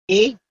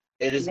It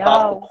is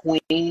about the No.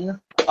 Queen of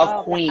Oh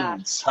gosh.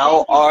 Queens.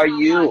 How Thank you are so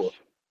much you?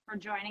 for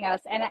joining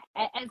us, and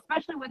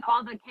especially with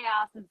all the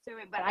chaos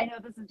ensuing. But I know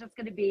this is just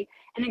going to be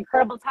an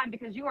incredible time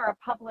because you are a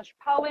published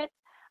poet.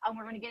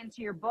 We're going to get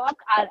into your book.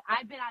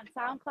 I've been on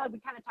SoundCloud. We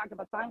kind of talked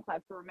about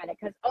SoundCloud for a minute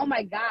because, oh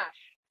my gosh,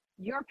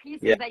 your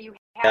pieces Yeah. that you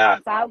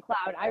have on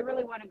SoundCloud, I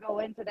really want to go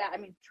into that. I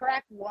mean,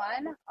 track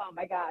one, oh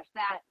my gosh,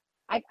 that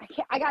I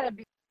got to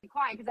be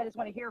quiet because I just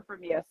want to hear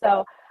from you.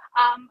 So,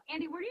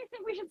 Andy, where do you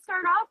think we should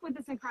start off with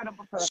this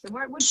incredible person?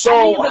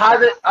 So how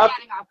did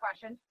starting off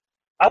question?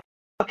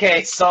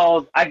 okay,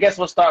 so I guess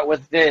we'll start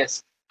with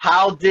this.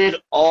 How did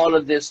all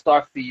of this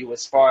start for you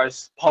as far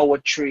as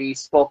poetry,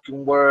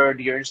 spoken word,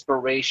 your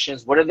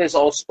inspirations? Where did this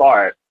all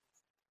start?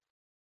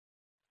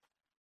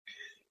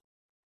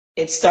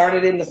 It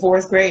started in the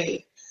fourth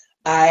grade.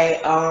 I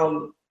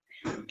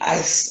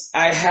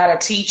had a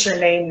teacher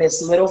named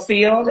Miss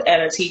Littlefield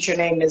and a teacher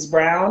named Miss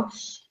Brown,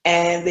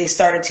 and they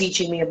started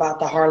teaching me about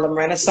the Harlem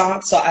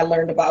Renaissance. So I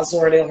learned about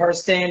Zora Neale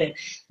Hurston and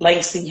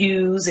Langston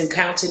Hughes and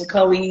Compton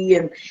Coe,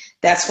 and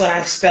that's when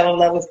I fell in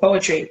love with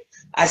poetry.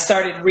 I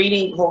started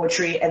reading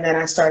poetry, and then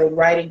I started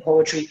writing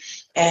poetry.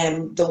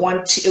 And it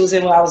was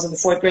when I was in the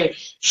fourth grade.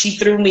 She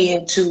threw me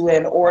into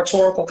an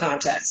oratorical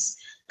contest.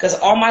 Because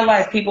all my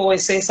life, people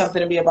always say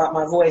something to me about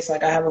my voice.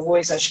 Like, I have a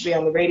voice, I should be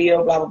on the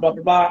radio, blah, blah, blah,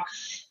 blah, blah.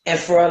 And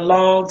for a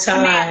long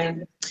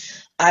time,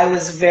 I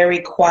was very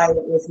quiet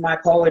with my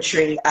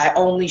poetry. I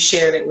only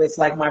shared it with,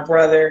 like, my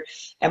brother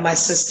and my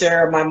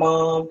sister, my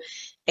mom.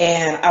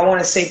 And I want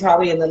to say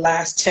probably in the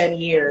last 10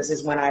 years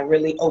is when I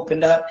really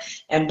opened up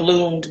and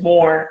bloomed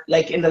more,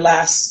 like in the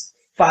last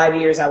 5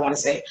 years, I want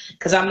to say.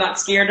 Because I'm not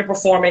scared to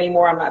perform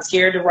anymore. I'm not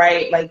scared to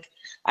write. Like,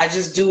 I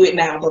just do it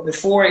now. But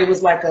before, it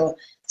was like a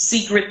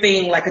secret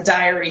thing, like a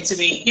diary to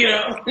me, you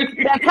know.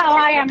 That's how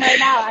I am right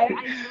now. I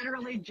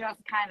literally just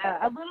kind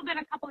of a little bit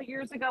a couple of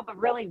years ago, but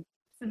really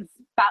since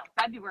about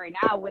February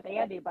now with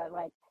Andy. But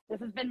like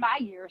this has been my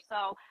year.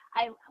 So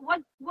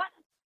what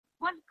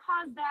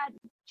caused that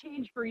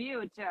change for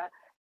you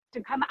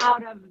to come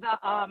out of the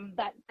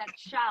that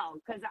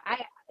shell? Because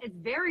it's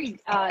very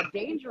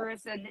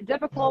dangerous and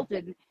difficult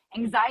and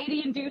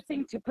anxiety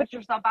inducing to put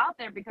yourself out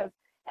there because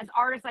as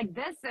artists like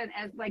this and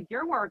as like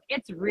your work,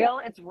 it's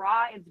real, it's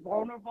raw, it's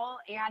vulnerable,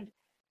 and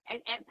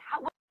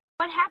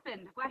what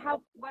happened?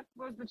 What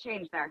was the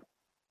change there?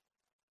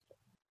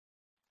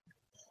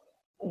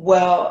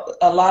 Well,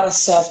 a lot of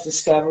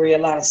self-discovery, a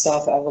lot of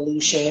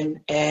self-evolution,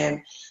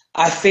 and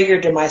I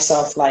figured to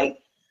myself, like,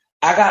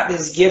 I got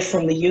this gift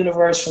from the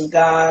universe, from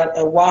God,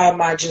 and why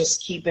am I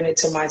just keeping it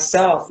to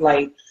myself?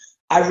 Like,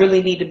 I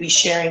really need to be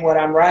sharing what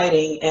I'm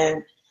writing,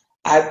 and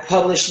I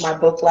published my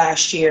book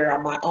last year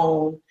on my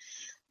own.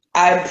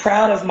 I'm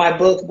proud of my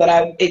book,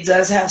 but it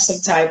does have some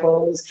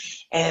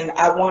typos, and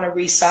I want to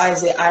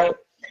resize it. I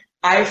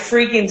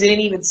freaking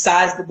didn't even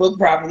size the book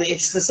properly.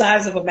 It's the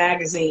size of a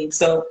magazine.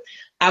 So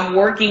I'm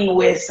working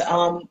with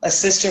a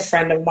sister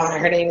friend of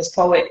mine. Her name is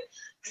Poet.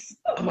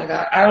 Oh my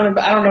God, I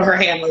don't know her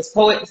handle. It's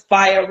Poet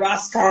Fire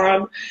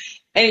Roscom.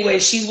 Anyway,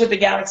 she's with the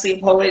Galaxy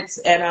of Poets,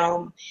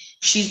 and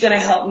she's gonna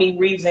help me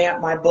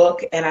revamp my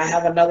book. And I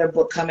have another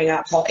book coming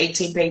out called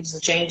 18 Pages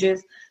of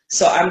Changes.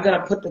 So I'm going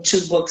to put the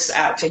two books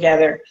out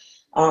together,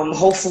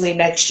 hopefully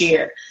next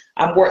year.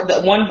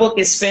 The one book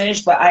is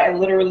finished, but I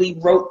literally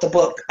wrote the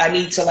book. I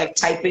need to like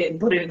type it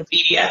and put it in the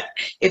PDF.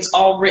 It's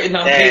all written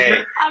on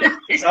paper.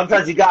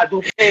 Sometimes you got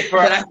to do paper.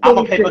 I'm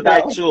a paper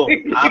guy too.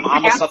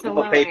 I'm a sucker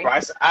for paper.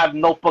 I have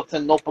notebooks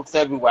and notebooks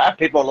everywhere. I have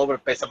paper all over the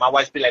place. And my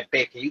wife be like,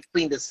 babe, can you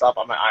clean this up?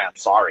 I'm like, I'm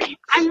sorry.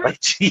 I'm really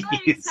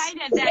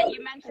excited that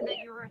you mentioned that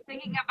you were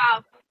thinking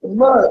about.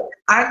 Look,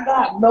 I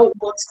got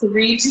notebooks to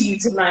read to you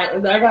tonight,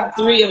 and I got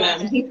 3 of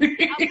them. What I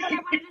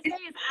wanted to say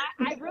is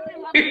I really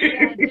love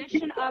the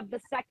addition of the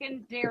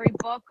secondary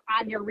book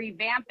on your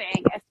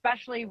revamping,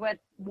 especially with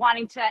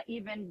wanting to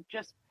even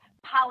just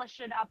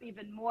polish it up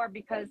even more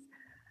because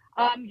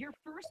your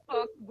first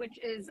book, which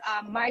is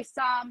My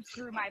Psalms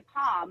Through My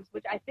Palms,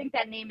 which I think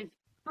that name is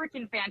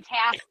freaking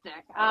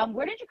fantastic.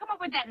 Where did you come up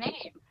with that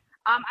name?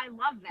 I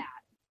love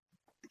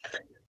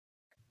that.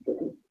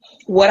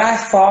 What I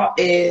thought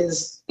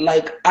is,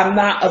 like, I'm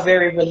not a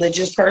very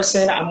religious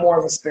person. I'm more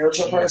of a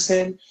spiritual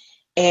person.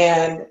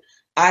 And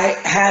I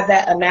had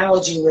that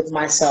analogy with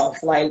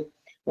myself. Like,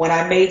 when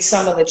I made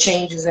some of the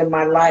changes in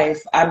my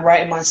life, I'm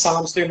writing my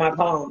Psalms through my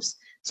palms.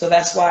 So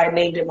that's why I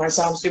named it My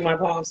Psalms Through My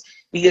Palms.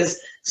 Because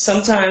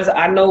sometimes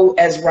I know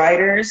as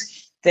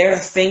writers, there are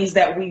things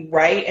that we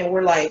write and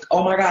we're like,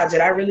 oh my God,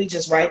 did I really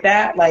just write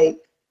that? Like,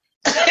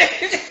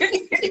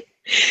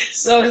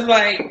 so it's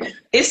like,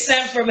 it's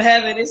sent from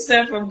heaven, it's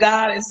sent from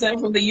God, it's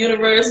sent from the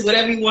universe,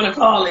 whatever you want to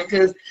call it.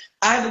 Because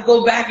I have to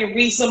go back and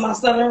read some of my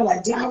stuff and I'm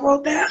like, did I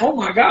wrote that? Oh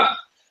my God.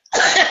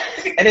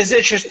 And it's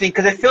interesting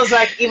because it feels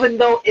like even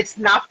though it's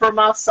not from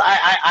outside,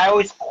 I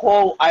always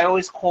quote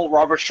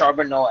Robert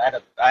Charbonneau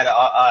at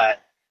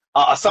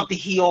something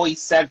he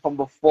always said from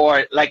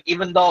before. Like,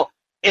 even though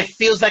it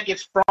feels like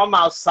it's from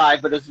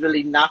outside, but it's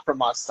really not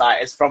from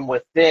outside. It's from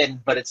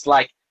within. But it's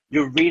like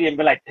you read it and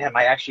be like, damn,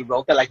 I actually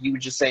wrote that. Like you were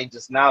just saying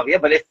just now. Yeah,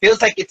 but it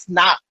feels like it's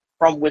not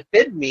from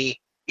within me,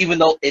 even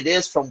though it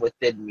is from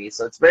within me.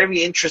 So it's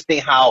very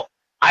interesting how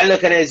I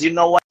look at it as, you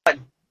know what,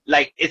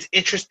 like, it's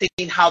interesting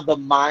how the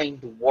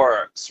mind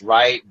works,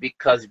 right?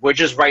 Because we're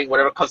just writing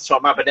whatever comes to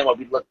our mind, but then when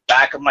we look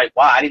back, I'm like,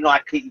 wow, I didn't know I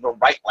could even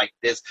write like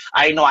this.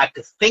 I didn't know I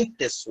could think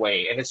this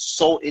way, and it's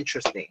so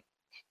interesting.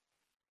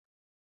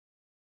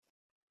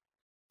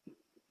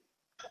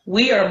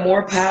 We are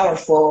more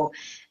powerful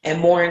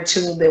and more in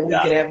tune than we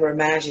could ever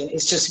imagine.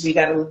 It's just we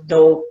got to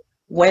know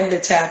when to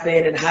tap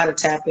in and how to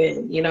tap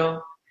in, you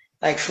know,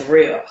 like for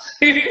real.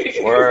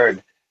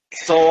 Word.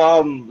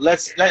 So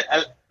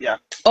yeah.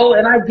 Oh,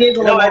 and I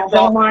giggle a lot.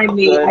 Don't mind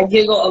me. Good. I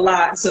giggle a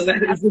lot, so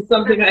that is just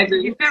something I do.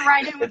 You fit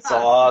right in with it's us.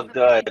 all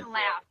good.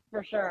 Laugh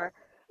for sure.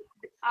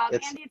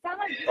 Andy, it sounds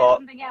like you had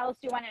something else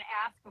you wanted to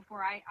ask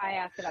before I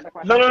ask another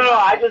question. No.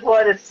 I just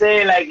wanted to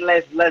say, like,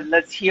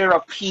 let's hear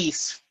a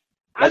piece.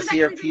 Let's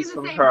hear a piece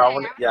from her. Oh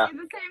my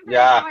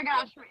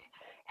gosh.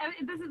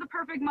 This is the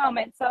perfect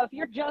moment. So if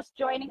you're just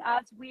joining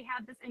us, we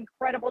have this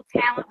incredible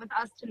talent with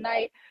us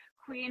tonight,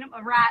 Queen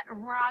Murat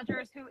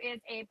Rogers, who is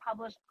a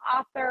published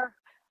author,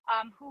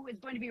 who is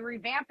going to be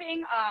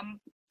revamping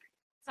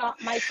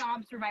my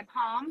Psalms Through My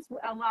Palms,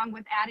 along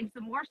with adding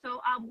some more. So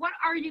what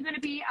are you going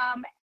to be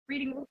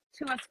reading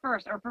to us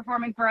first, or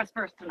performing for us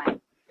first tonight?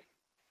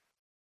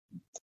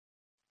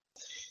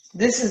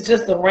 This is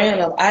just a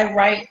random. I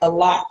write a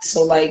lot,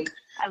 so like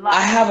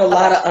I have a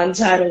lot of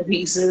untitled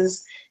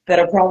pieces that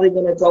are probably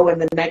going to go in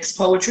the next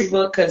poetry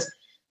book, because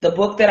the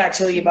book that I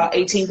tell you about,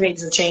 18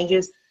 Pages of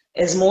Changes,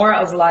 is more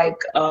of like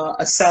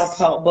a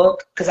self-help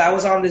book, because I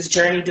was on this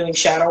journey doing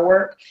shadow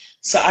work.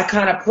 So I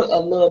kind of put a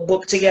little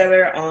book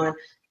together on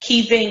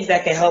key things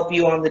that can help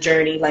you on the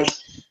journey, like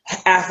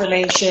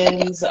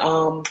affirmations,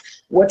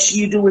 what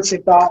you do with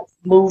your thoughts,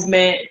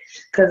 movement,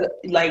 because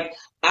like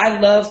I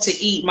love to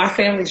eat. My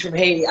family's from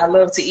Haiti. I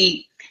love to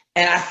eat.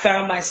 And I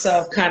found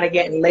myself kind of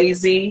getting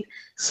lazy.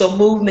 So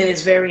movement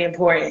is very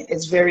important.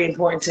 It's very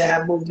important to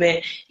have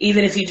movement.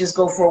 Even if you just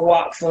go for a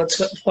walk for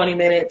 20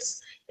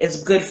 minutes,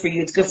 it's good for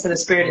you. It's good for the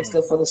spirit. It's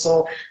good for the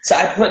soul. So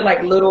I put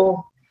like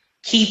little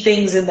key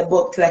things in the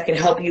book that can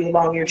help you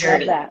along your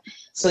journey.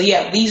 So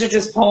yeah, these are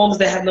just poems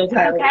that have no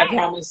title, I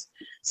promise.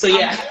 So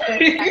yeah.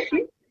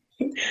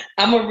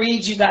 I'm going to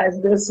read you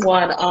guys this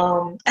one.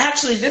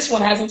 Actually, this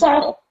one has a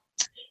title.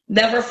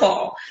 Never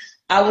Fall.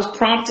 I was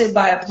prompted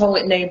by a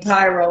poet named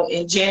Pyro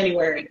in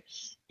January,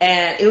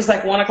 and it was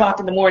like 1 o'clock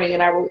in the morning,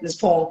 and I wrote this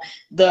poem.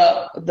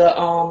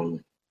 The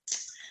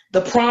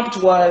prompt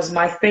was,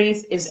 my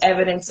faith is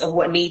evidence of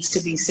what needs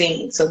to be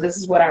seen. So this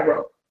is what I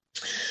wrote.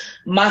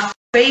 My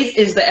faith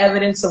is the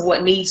evidence of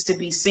what needs to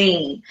be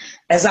seen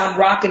as I'm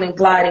rocking and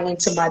gliding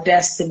into my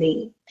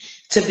destiny,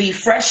 to be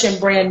fresh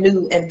and brand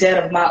new and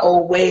dead of my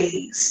old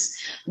ways,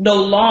 no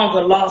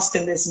longer lost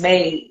in this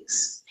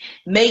maze,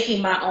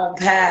 making my own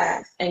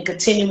path and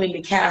continuing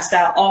to cast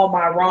out all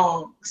my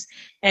wrongs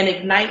and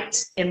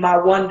ignite in my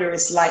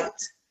wondrous light.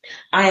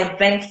 I am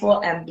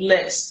thankful and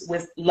blessed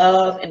with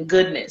love and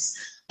goodness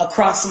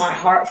across my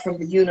heart from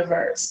the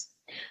universe.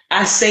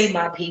 I say,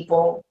 my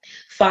people,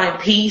 find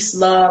peace,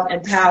 love,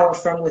 and power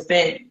from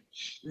within.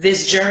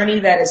 This journey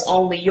that is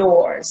only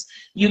yours.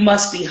 You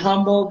must be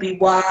humble, be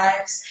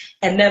wise,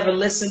 and never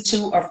listen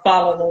to or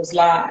follow those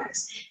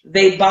lies.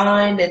 They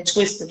bind and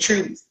twist the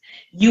truth.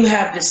 You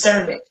have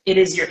discernment. It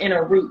is your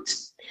inner root.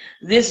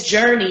 This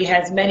journey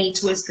has many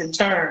twists and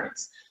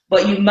turns,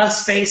 but you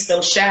must face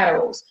those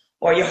shadows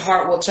or your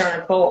heart will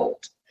turn cold.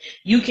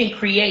 You can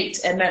create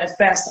and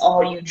manifest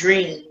all you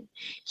dream.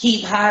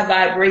 Keep high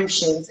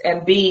vibrations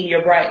and beam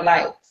your bright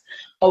light.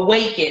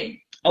 Awaken,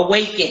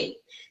 awaken.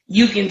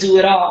 You can do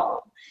it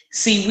all.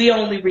 See, we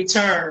only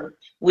return.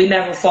 We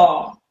never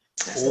fall.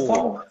 That's the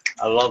poem.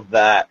 I love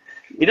that.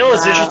 You know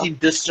what's interesting?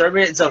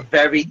 Discernment is a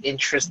very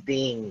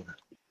interesting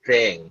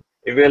thing.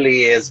 It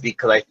really is,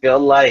 because I feel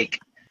like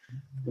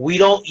we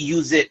don't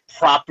use it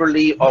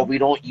properly or we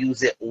don't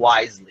use it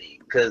wisely,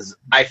 because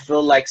I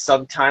feel like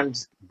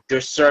sometimes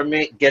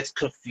discernment gets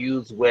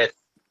confused with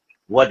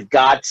what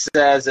God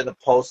says as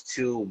opposed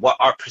to what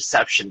our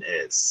perception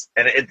is.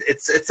 And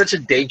it's such a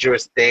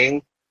dangerous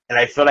thing. And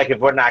I feel like if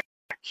we're not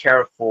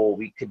careful,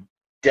 we could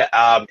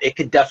it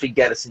could definitely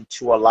get us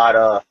into a lot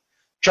of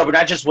trouble,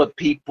 not just with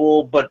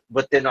people, but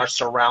within our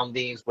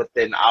surroundings,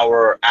 within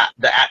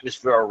the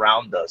atmosphere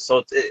around us.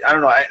 So I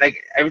don't know.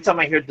 Like every time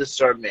I hear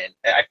discernment,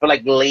 I feel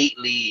like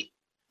lately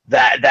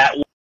that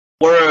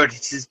word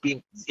has just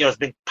been, it's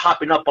been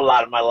popping up a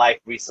lot in my life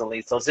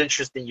recently. So it's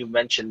interesting you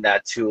mentioned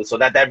that too. So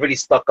that really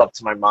stuck up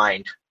to my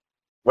mind.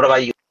 What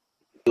about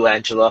you,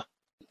 Angela?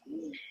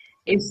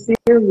 It's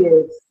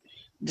serious.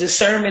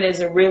 Discernment is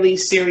a really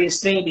serious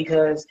thing,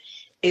 because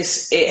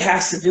it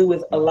has to do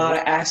with a lot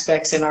of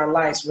aspects in our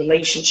lives,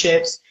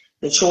 relationships,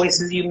 the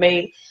choices you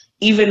make,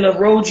 even the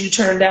road you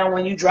turn down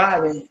when you're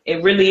driving.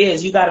 It really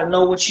is. You got to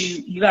know what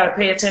you got to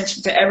pay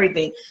attention to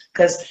everything,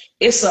 because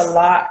it's a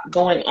lot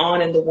going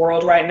on in the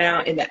world right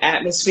now, in the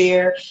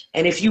atmosphere.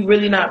 And if you're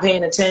really not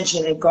paying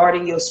attention and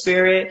guarding your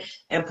spirit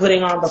and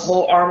putting on the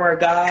whole armor of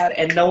God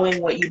and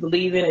knowing what you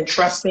believe in and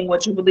trusting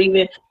what you believe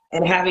in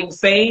and having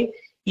faith,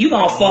 you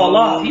gonna fall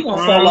off. You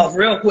gonna fall off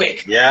real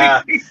quick.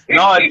 Yeah.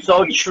 No, it's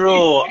so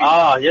true.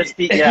 Oh, you're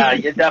speaking. Yeah,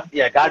 you're definitely.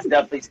 Yeah, God's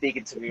definitely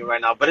speaking to me right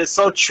now. But it's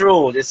so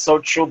true. It's so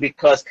true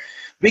because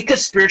we could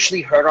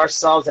spiritually hurt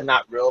ourselves and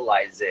not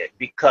realize it.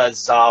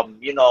 Because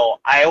you know,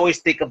 I always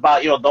think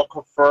about, you know, don't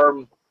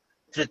conform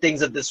to the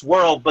things of this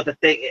world. But the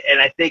thing, and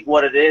I think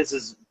what it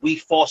is we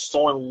fall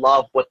so in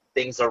love with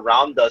things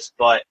around us,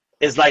 but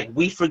it's like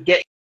we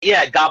forget.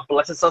 Yeah, God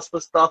blesses us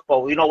with stuff,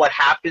 but you know what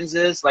happens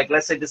is, like,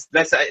 let's say this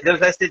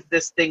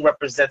thing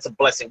represents a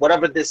blessing,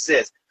 whatever this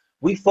is.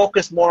 We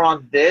focus more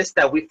on this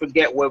that we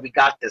forget where we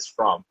got this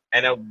from,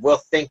 and then we'll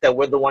think that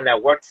we're the one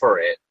that worked for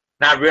it,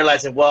 not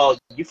realizing, well,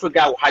 you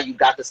forgot how you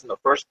got this in the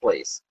first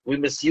place. We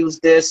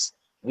misused this.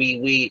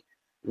 We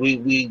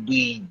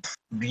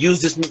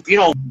use this. You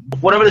know,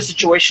 whatever the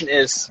situation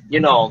is. You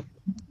know,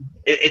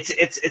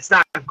 it's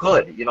not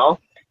good. You know,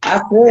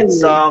 I feel you.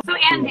 So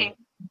Andy,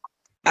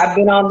 I've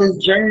been on this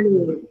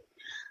journey.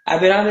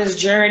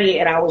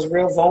 And I was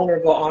real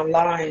vulnerable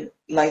online.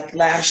 Like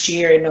last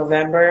year in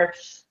November,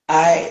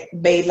 I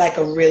made like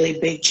a really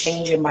big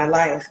change in my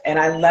life, and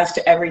I left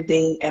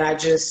everything, and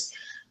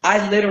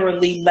I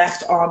literally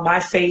left all my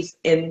faith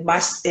in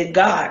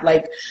God.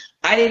 Like,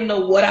 I didn't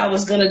know what I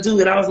was gonna do,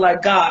 and I was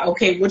like, God,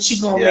 okay, what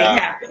you gonna make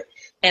happen?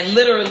 And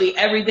literally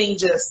everything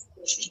just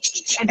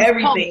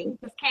everything.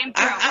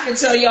 I can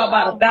tell y'all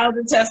about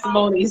 1,000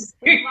 testimonies.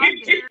 But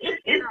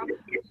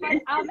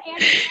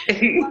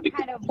Andy, what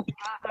kind of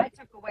I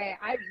took away,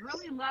 I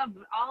really love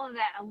all of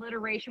that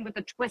alliteration with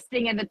the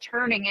twisting and the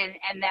turning,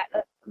 and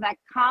that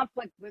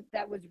conflict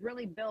that was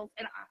really built.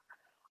 And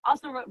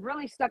also what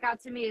really stuck out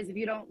to me is, if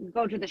you don't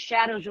go to the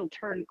shadows, you'll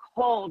turn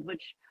cold,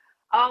 which,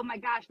 oh my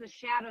gosh, the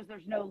shadows,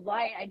 there's no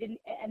light.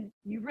 And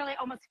you really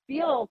almost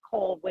feel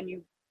cold when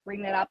you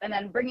bring that up. And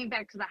then bringing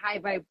back to the high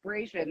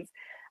vibrations,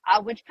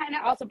 which kind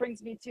of also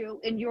brings me to,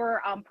 in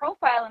your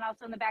profile and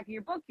also in the back of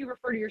your book, you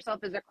refer to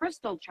yourself as a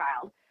crystal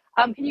child.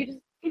 Can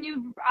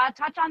you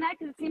touch on that?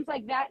 Because it seems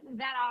like that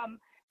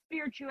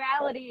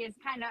spirituality is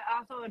kind of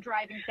also a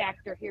driving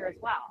factor here as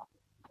well.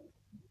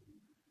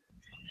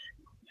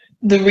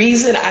 The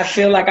reason I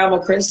feel like I'm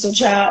a crystal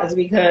child is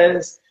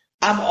because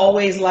I'm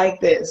always like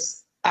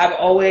this. I'm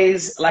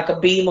always like a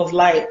beam of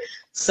light.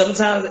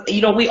 Sometimes,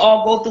 you know, we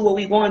all go through what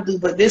we're going through,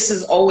 but this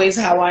is always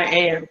how I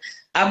am.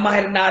 I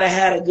might not have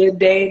had a good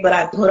day, but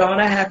I put on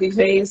a happy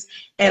face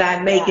and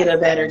I make it a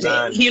better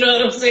day. You know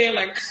what I'm saying?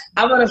 Like,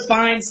 I'm going to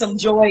find some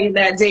joy in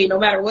that day, no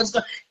matter what's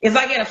going on. If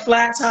I get a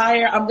flat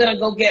tire, I'm going to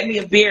go get me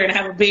a beer and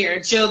have a beer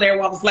and chill there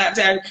while the flat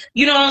tire.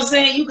 You know what I'm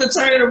saying? You can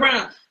turn it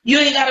around. You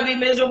ain't got to be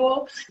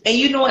miserable. And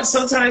you know what?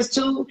 Sometimes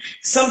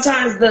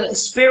the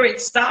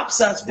spirit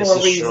stops us for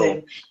a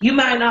reason. You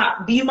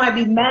might be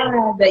mad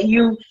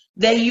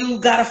that you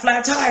got a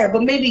flat tire,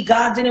 but maybe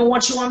God didn't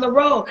want you on the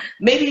road.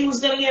 Maybe he was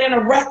going to get in a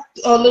wreck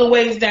a little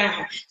ways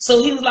down.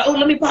 So he was like, oh,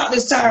 let me pop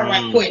this tire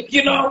right quick,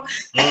 you know?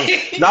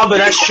 No, but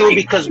that's true,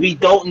 because we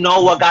don't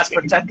know what God's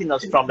protecting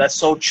us from. That's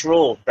so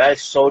true. That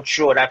is so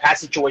true. And I've had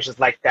situations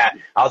like that.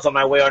 I was on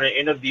my way on an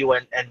interview,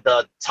 and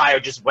the tire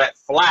just went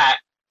flat,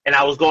 and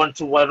I was going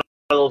to one of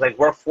those like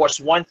Workforce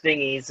One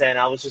thingies, and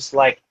I was just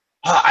like,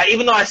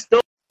 even though I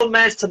still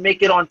managed to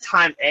make it on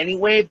time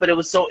anyway, but it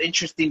was so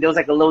interesting. There was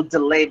like a little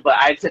delay, but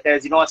I took it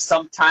as, you know what,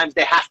 sometimes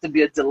there has to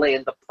be a delay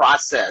in the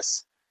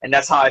process. And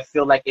that's how I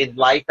feel like in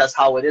life, that's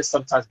how it is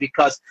sometimes,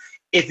 because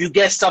if you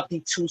get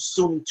something too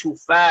soon, too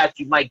fast,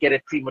 you might get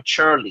it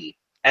prematurely.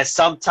 And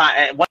sometimes,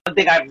 and one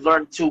thing I've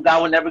learned too,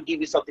 God will never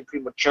give you something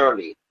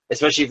prematurely,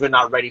 especially if you're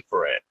not ready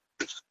for it.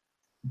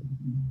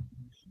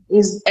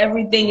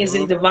 Everything is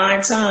in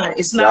divine time.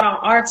 It's not on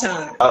our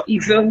time.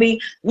 You feel me?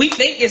 We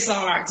think it's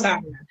on our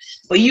time,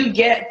 but you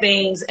get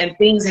things, and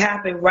things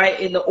happen right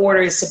in the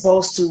order it's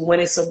supposed to when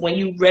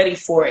you're ready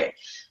for it.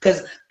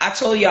 Because I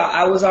told y'all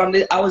I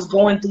was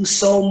going through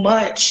so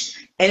much,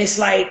 and it's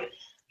like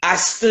I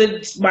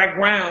stood my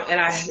ground, and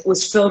I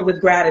was filled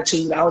with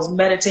gratitude. I was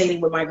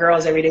meditating with my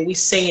girls every day. We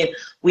singing.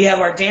 We have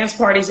our dance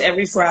parties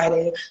every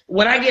Friday.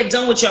 When I get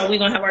done with y'all, we're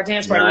gonna have our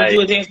dance party. We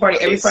do a dance party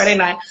every Friday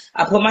night.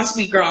 I put my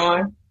speaker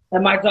on,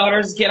 and my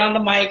daughters get on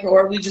the mic,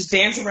 or we just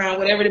dance around,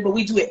 whatever, but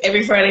we do it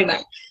every Friday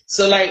night.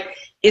 So like,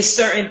 it's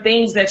certain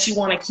things that you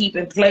want to keep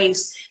in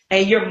place,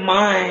 and your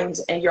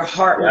mind and your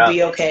heart will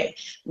be okay.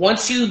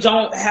 Once you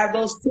don't have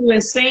those two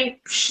in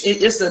sync,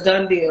 it's a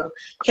done deal.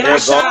 Can I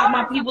shout out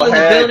my people in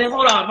the building?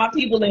 Hold on, my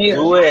people in here.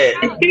 Do it.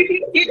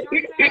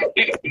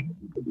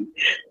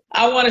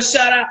 I want to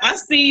shout out. I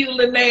see you,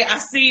 Lene. I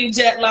see you,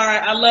 Jet Lara.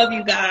 I love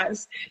you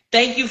guys.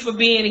 Thank you for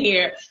being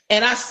here.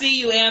 And I see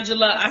you,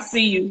 Angela. I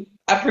see you.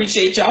 I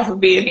appreciate y'all for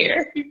being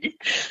here.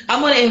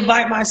 I'm going to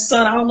invite my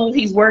son. I don't know if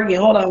he's working.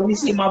 Hold on. Let me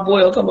see my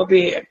boy will come up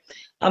here.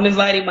 I'm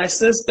inviting my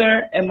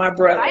sister and my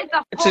brother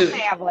too.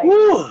 Family.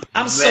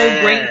 I'm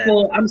so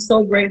grateful. I'm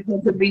so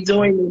grateful to be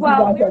doing this.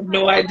 Well, you guys have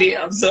no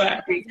idea. I'm so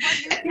happy.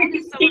 What you're doing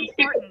is so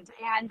important,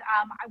 and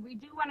we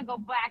do want to go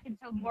back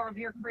into more of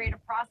your creative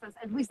process.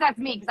 At least that's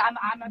me, because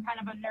I'm a kind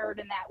of a nerd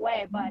in that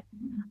way. But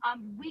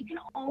we can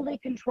only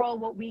control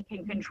what we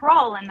can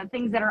control, and the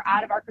things that are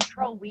out of our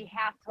control, we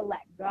have to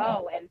let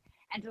go.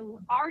 and to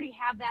already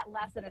have that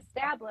lesson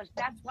established,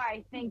 that's why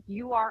I think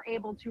you are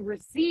able to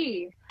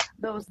receive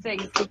those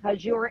things,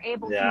 because you are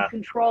able to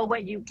control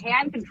what you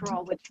can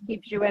control, which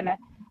keeps you in an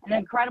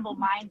incredible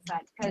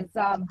mindset. Because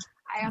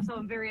I also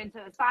am very into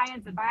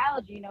science and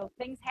biology. You know,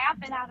 things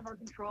happen out of our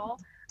control.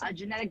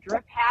 Genetic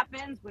drift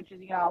happens, which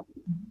is, you know,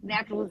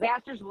 natural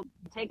disasters will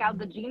take out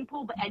the gene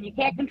pool, and you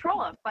can't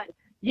control it. But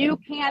you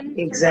can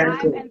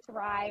survive and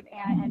thrive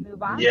and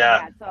move on from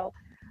that. So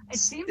it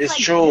seems it's like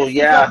true. this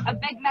is a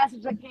big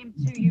message that came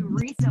to you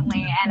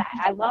recently, and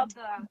I love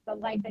the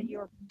light that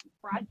you're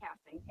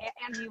broadcasting.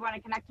 And do you want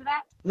to connect to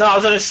that? No, I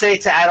was going to say,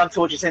 to add on to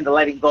what you're saying, the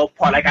letting go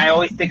part, like I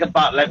always think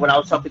about, like when I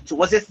was talking to,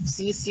 was it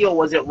Cece or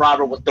was it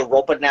Robert with the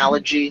rope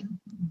analogy?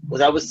 Was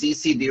that with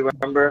Cece? Do you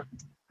remember?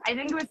 I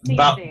think it was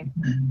Cece.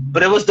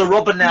 But it was the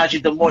rope analogy.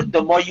 The more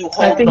you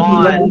hold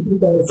on,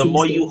 the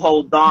more you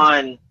hold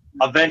on,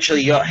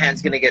 eventually your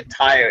hand's going to get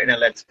tired and it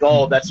lets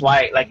go. That's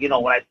why, like, you know,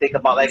 when I think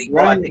about letting go,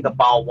 I think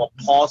about what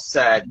Paul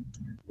said,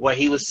 where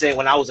he was saying,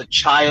 when I was a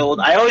child,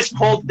 I always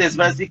quote this,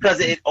 but it's because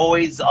it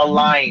always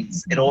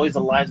aligns. It always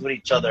aligns with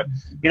each other.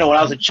 You know, when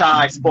I was a child,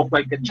 I spoke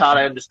like a child,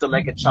 I understood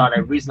like a child, I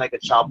reasoned like a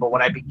child. But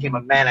when I became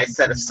a man, I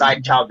set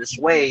aside childish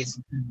ways.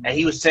 And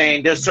he was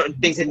saying there's certain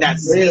things in that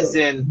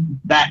season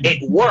that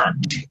it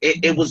worked.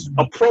 It was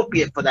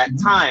appropriate for that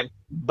time.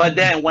 But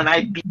then when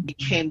I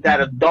became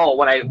that adult,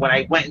 when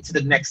I went into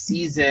the next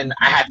season,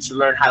 I had to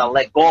learn how to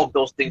let go of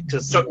those things,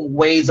 because certain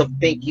ways of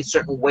thinking,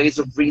 certain ways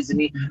of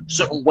reasoning,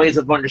 certain ways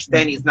of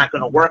understanding is not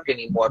going to work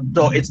anymore.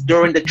 So it's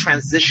during the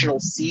transitional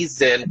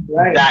season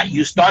that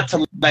you start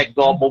to let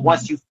go. But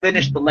once you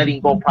finish the letting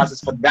go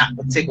process for that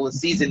particular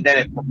season,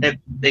 then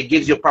it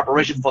gives you a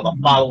preparation for the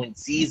following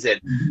season.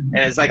 And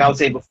it's like I was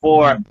saying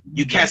before,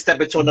 you can't step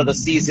into another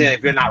season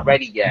if you're not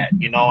ready yet,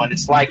 you know. And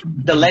it's like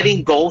the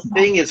letting go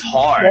thing is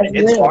hard.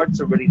 It's hard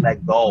to really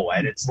let go,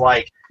 and it's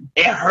like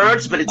it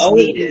hurts, but it's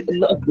needed.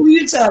 Who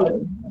you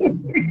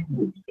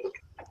telling?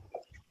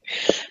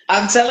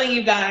 I'm telling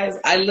you guys,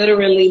 I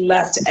literally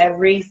left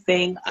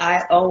everything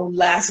I owned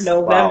last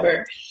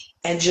November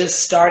and just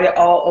started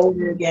all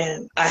over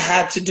again. I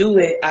had to do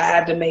it. I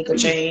had to make a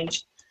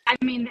change. I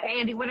mean,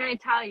 Andy, what did I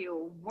tell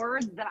you?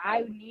 Words that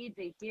I need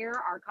to hear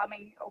are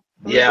coming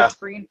through the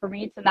screen for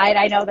me tonight.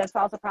 I know that's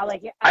also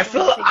probably. I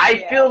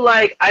feel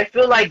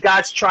like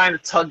God's trying to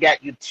tug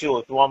at you too.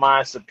 If you want my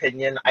honest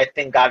opinion, I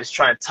think God is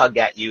trying to tug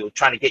at you,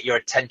 trying to get your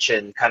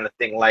attention, kind of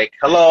thing. Like,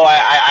 hello,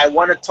 I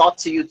want to talk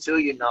to you too,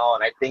 you know.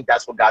 And I think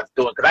that's what God's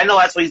doing, because I know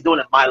that's what He's doing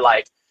in my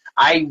life.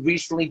 I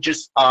recently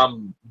just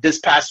this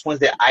past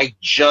Wednesday, I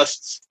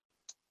just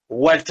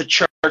went to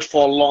church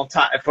for a long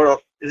time.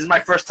 This is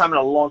my first time in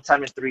a long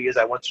time, in 3 years.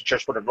 I went to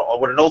church with an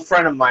old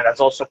friend of mine that's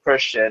also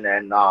Christian,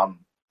 and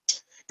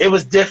it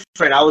was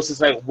different. I was just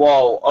like,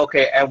 whoa,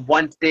 okay. And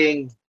one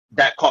thing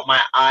that caught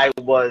my eye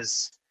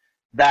was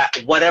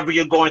that whatever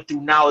you're going through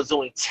now is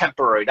only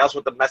temporary. That's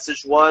what the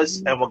message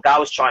was. And what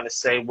God was trying to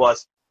say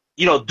was,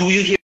 you know, do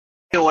you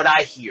hear what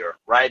I hear,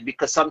 right?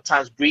 Because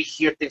sometimes we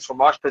hear things from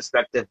our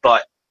perspective,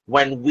 but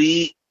when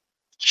we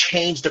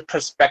change the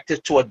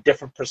perspective to a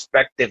different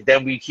perspective,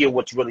 then we hear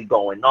what's really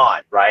going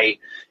on, right?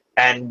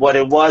 And what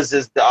it was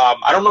is, I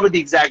don't remember the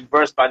exact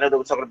verse, but I know they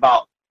were talking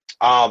about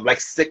like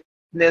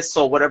sickness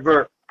or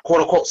whatever,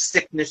 quote unquote,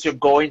 sickness you're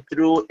going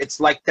through. It's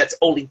like that's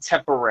only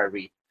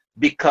temporary,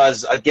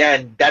 because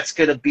again, that's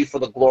going to be for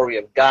the glory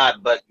of God.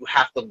 But you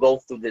have to go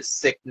through this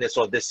sickness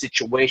or this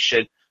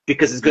situation,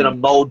 because it's going to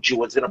mold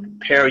you. It's going to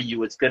prepare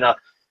you. It's going to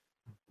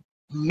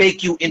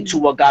make you into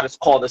what God has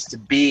called us to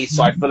be.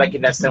 So I feel like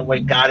in that same way,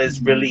 God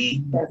is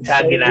really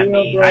tagging at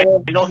me. I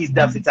know He's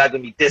definitely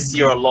tagging me this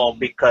year alone,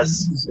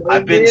 because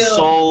I've been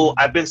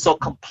so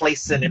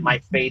complacent in my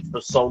faith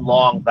for so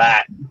long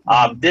that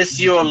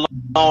this year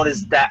alone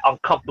is that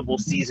uncomfortable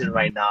season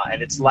right now.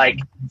 And it's like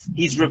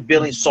He's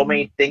revealing so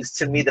many things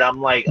to me that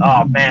I'm like,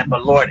 oh man,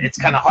 but Lord, it's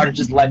kind of hard to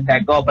just let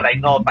that go. But I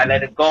know if I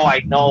let it go, I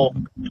know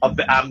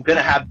I'm going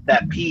to have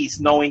that peace,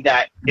 knowing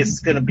that it's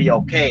going to be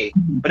okay.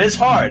 But it's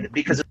hard,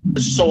 because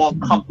it's so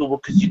uncomfortable,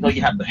 because you know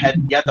you have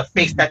to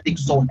face that thing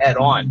so head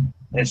on.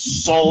 And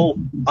it's so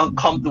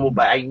uncomfortable,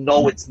 but I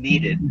know it's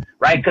needed,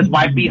 right? Because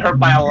why be hurt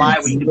by a lie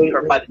when you can be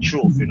hurt by the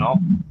truth, you know?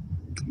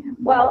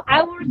 Well,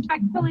 I will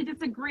respectfully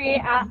disagree,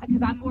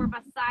 because I'm more of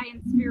a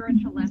science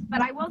spiritualist.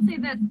 But I will say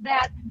this,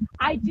 that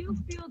I do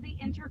feel the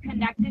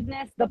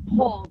interconnectedness, the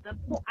pull.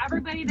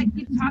 Everybody that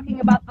keeps talking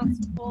about this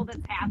pull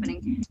that's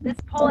happening. This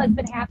pull has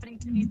been happening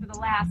to me for the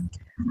last,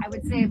 I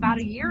would say, about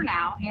a year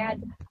now.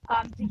 And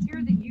to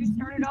hear that you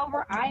started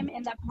over, I'm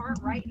in that part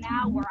right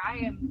now where I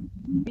am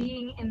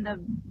being in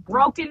the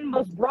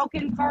most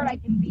broken part I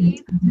can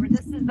be, where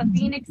this is the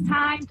phoenix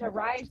time to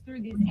rise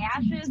through these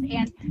ashes,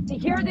 and to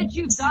hear that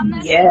you've done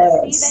this,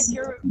 and to see that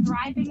you're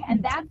thriving.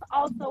 And that's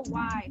also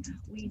why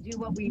we do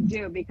what we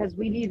do, because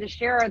we need to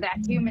share that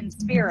human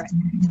spirit.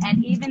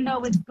 And even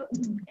though it's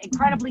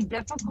incredibly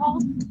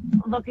difficult,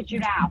 look at you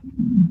now.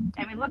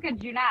 I mean, look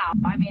at you now.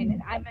 I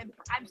mean,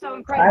 I'm so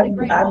incredibly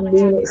grateful. I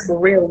mean it for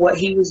real. What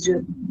he was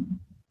just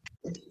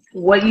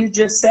what you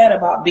just said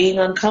about being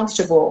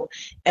uncomfortable,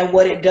 and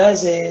what it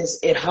does is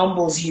it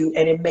humbles you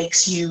and it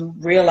makes you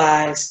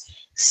realize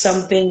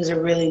some things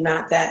are really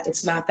not that,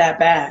 it's not that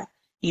bad.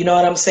 You know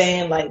what I'm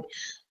saying? Like,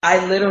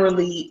 I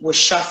literally was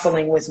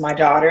shuffling with my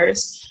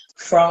daughters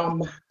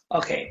from,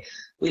 okay,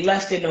 we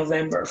left in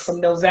November. From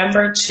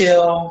November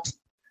till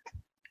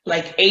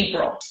like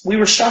April, we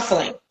were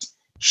shuffling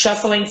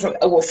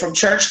from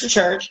church to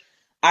church.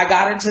 I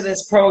got into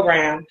this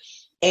program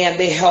and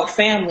they help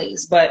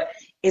families, but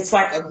it's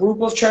like a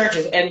group of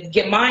churches. And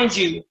mind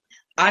you,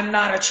 I'm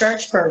not a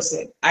church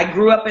person. I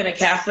grew up in a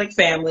Catholic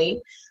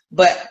family,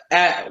 but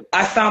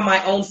I found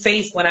my own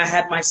faith when I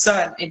had my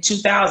son in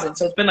 2000.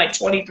 So it's been like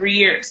 23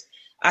 years.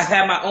 I've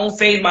had my own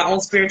faith, my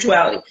own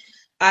spirituality.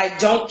 I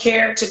don't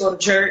care to go to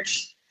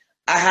church.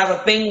 I have a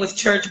thing with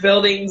church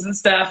buildings and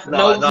stuff.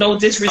 No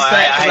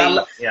disrespect.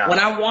 When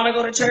I want to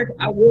go to church,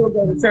 I will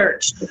go to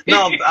church.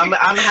 No,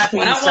 I'm happy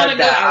you said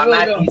that. I'm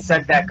happy you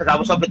said that, because I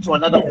was talking to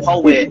another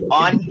poet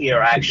on here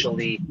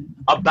actually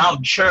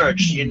about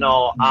church. You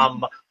know,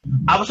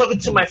 I was talking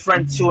to my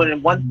friend too,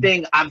 and one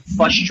thing I'm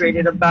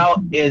frustrated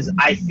about is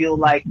I feel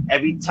like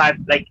every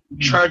time like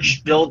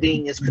church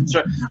building is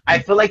concerned, I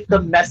feel like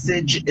the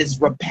message is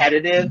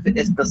repetitive.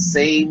 It's the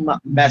same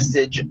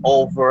message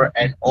over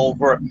and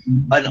over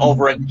and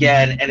over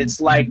again. And it's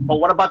like, but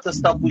what about the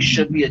stuff we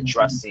should be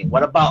addressing?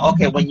 What about,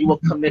 okay, when you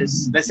will commit,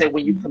 let's say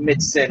when you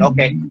commit sin,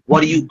 okay, what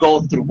do you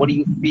go through? What do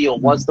you feel?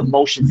 What's the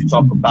emotions you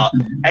talk about?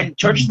 And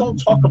church don't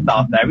talk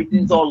about that.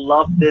 Everything's all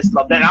love this,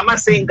 love that. And I'm not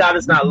saying God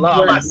is not love.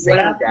 I'm not saying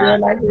that.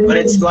 But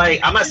it's like,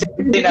 I'm not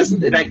saying that's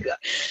like,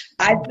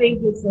 I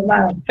think it's a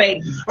lot of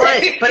faith.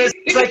 Right, but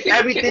it's like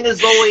everything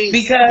is always,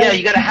 because yeah,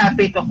 you got to have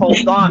faith to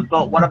hold on.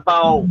 But what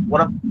about,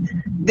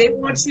 they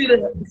want you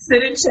to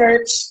sit in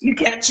church. You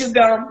can't chew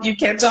gum. You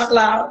can't talk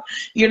loud.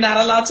 You're not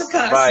allowed to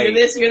cuss. Right. You're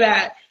this, you're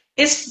that.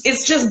 It's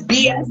just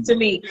BS to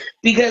me,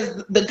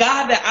 because the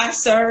God that I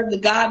serve, the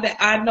God that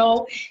I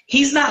know,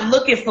 he's not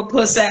looking for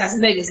puss-ass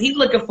niggas. He's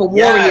looking for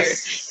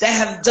warriors that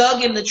have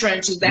dug in the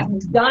trenches, that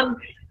have done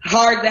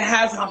hard, that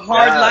has a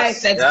hard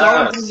life, that's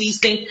gone through these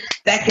things,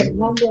 that can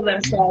humble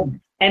themselves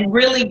and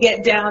really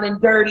get down and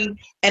dirty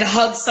and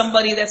hug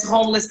somebody that's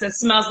homeless that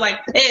smells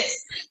like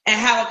piss and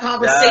have a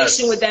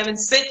conversation with them and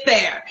sit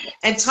there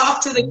and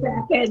talk to the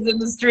crackheads in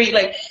the street.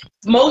 Like,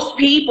 most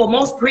people,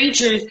 most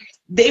preachers,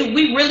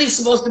 we really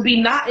supposed to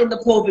be not in the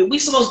pulpit. We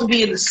supposed to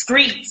be in the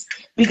streets,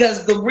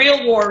 because the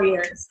real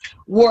warriors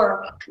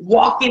were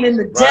walking in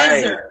the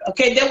desert.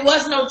 Okay, there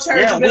was no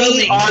church building.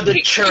 We are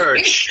the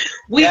church.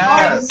 We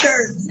are the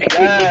church.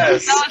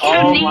 Yes.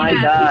 Oh my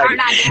God.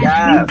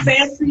 Yes.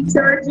 Fancy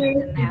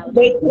churches,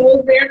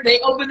 they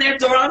open their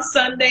door on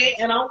Sunday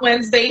and on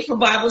Wednesday for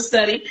Bible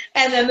study,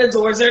 and then the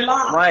doors are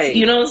locked. Right.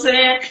 You know what I'm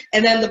saying?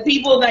 And then the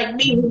people like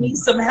me who need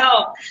some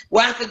help, will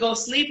have to go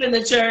sleep in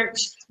the church.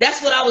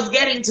 That's what I was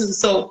getting to.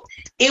 So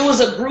it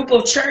was a group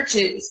of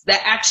churches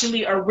that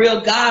actually are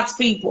real God's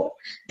people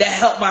that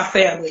helped my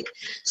family.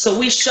 So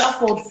we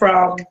shuffled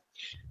from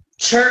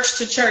church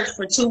to church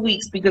for 2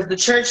 weeks, because the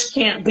church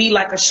can't be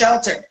like a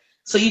shelter.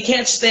 So you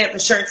can't stay at the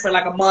church for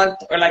like a month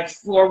or like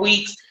 4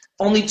 weeks,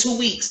 only 2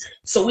 weeks.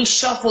 So we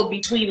shuffled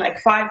between like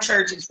 5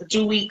 churches for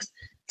 2 weeks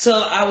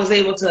till I was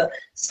able to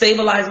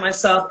stabilize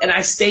myself. And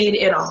I stayed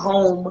in a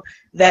home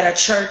that a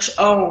church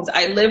owns.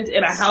 I lived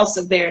in a house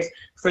of theirs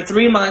for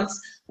 3 months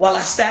while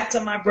I stacked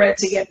up my bread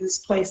to get this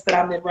place that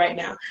I'm in right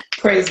now.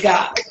 Praise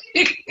God.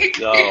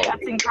 Yo.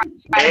 That's incredible.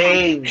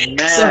 Amen.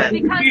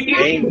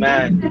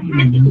 Amen. To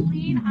have to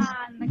lean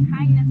on the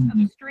kindness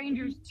of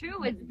strangers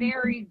too is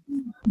very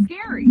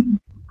scary.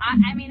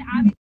 I mean,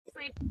 obviously,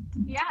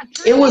 yeah,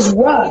 true. It was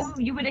rough.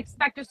 You would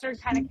expect a certain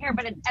kind of care,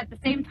 but at the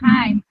same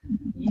time,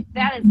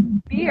 that is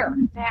fear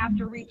to have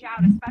to reach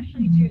out,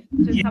 especially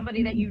to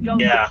somebody that you don't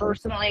know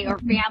personally or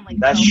family.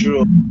 That's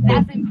true.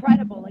 That's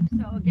incredible. Like,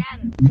 so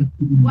again,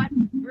 what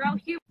real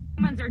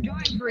humans are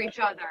doing for each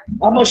other.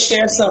 I'm gonna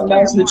share something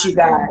else with you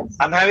guys.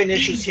 I'm having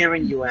issues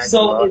hearing you, Angela.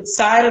 So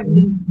inside of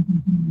me,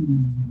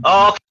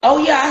 oh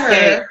yeah, I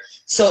heard.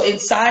 So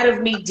inside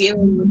of me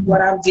dealing with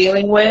what I'm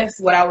dealing with,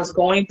 what I was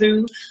going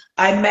through,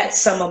 I met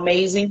some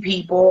amazing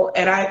people,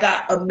 and I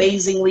got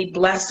amazingly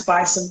blessed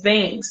by some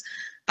things.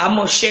 I'm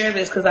going to share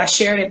this because I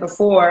shared it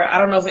before. I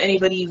don't know if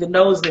anybody even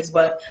knows this,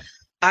 but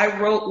I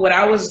wrote, when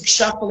I was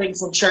shuffling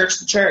from church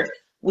to church,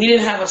 we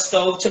didn't have a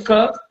stove to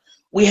cook.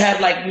 We had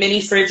like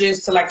mini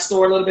fridges to like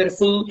store a little bit of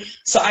food.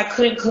 So I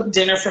couldn't cook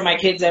dinner for my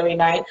kids every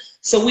night.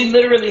 So we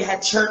literally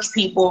had church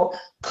people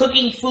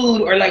cooking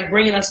food, or like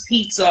bringing us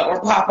pizza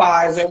or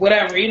Popeyes or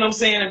whatever, you know what I'm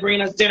saying, and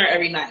bringing us dinner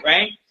every night,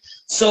 right?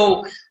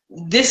 So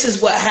this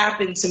is what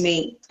happened to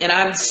me, and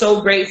I'm so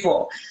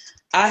grateful.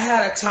 I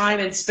had a time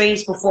and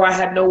space before I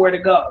had nowhere to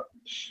go.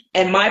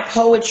 And my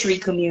poetry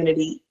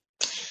community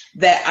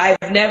that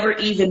I've never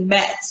even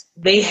met,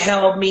 they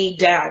held me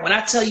down. When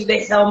I tell you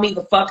they held me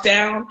the fuck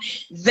down,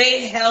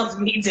 they held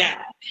me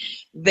down.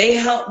 They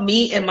helped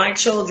me and my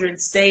children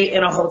stay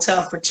in a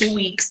hotel for 2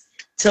 weeks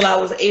till I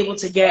was able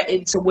to get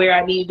into where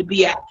I needed to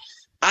be at.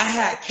 I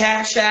had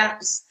cash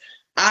apps.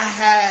 I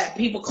had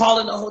people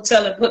calling the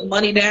hotel and put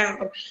money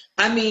down.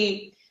 I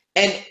mean,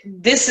 and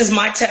this is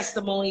my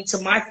testimony to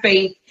my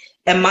faith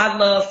and my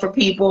love for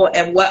people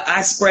and what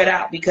I spread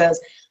out, because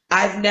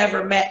I've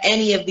never met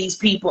any of these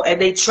people, and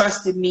they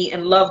trusted me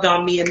and loved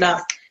on me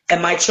enough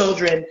and my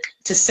children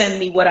to send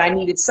me what I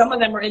needed. Some of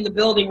them are in the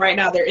building right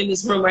now. They're in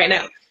this room right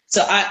now.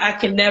 So I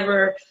can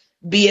never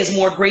be as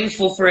more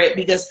grateful for it,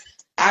 because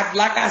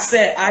like I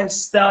said,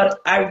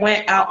 I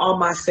went out on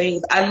my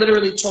faith. I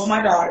literally told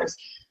my daughters,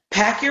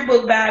 pack your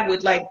book bag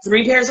with like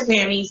 3 pairs of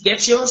panties,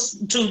 get your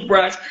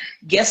toothbrush,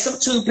 get some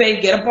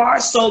toothpaste, get a bar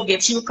of soap,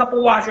 get you a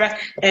couple wash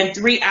rags, and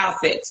 3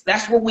 outfits.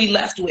 That's what we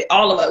left with,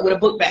 all of it, with a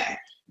book bag.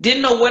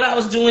 Didn't know what I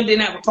was doing,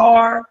 didn't have a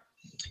car.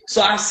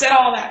 So I said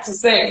all that to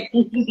say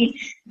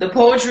the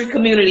poetry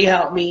community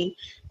helped me.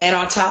 And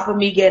on top of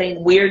me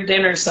getting weird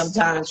dinners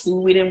sometimes,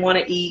 food we didn't want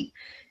to eat,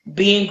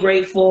 being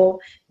grateful,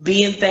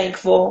 being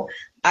thankful,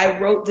 I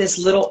wrote this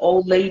little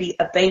old lady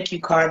a thank you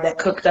card that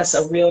cooked us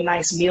a real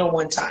nice meal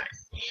one time.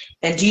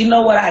 And do you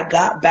know what I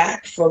got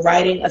back for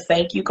writing a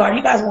thank you card?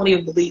 You guys won't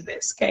even believe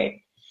this,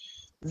 okay?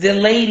 The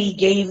lady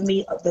gave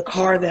me the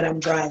car that I'm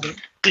driving.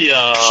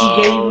 Yo,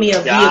 she gave me a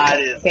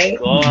vehicle, okay?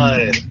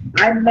 Good.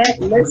 I met,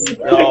 listen.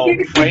 Yo,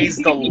 praise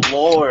the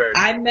Lord.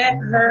 I met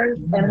her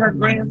and her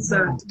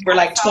grandson for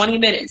like 20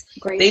 minutes.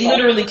 They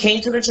literally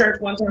came to the church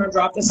one time and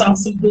dropped us off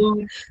some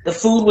food. The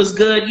food was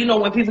good. You know,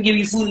 when people give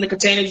you food in the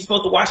container, you're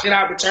supposed to wash it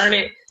out, return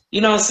it. You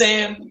know what I'm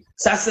saying?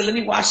 So I said, let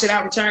me wash it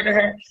out, return to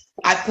her.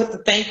 I put the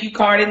thank you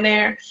card in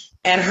there,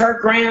 and her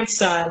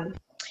grandson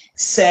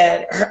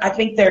said, I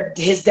think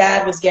his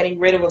dad was getting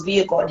rid of a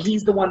vehicle, and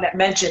he's the one that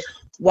mentioned,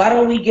 why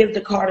don't we give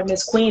the car to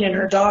Miss Queen and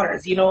her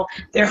daughters? You know,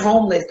 they're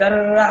homeless, da da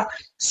da da.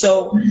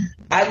 So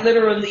I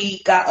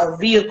literally got a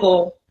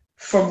vehicle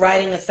from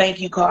writing a thank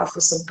you card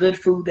for some good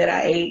food that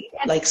I ate.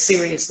 Like,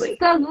 seriously.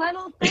 The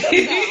little things,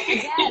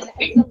 again,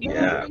 the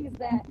little things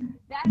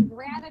that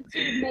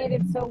gratitude made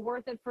it so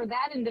worth it for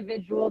that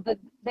individual that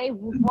they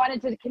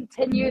wanted to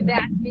continue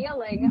that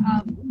feeling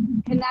of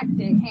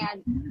connecting.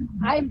 And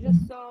I'm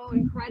just so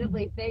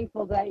incredibly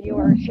thankful that you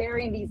are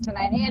sharing these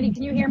tonight. Andy,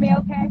 can you hear me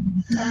okay?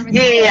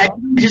 Yeah, I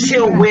just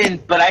hear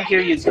wind, but I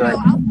hear you good.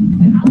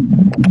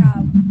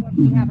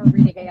 When we have a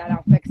reading again,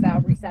 I'll fix that,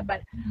 I'll reset.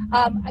 But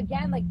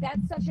again, like,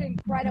 that's such an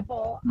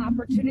incredible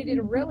opportunity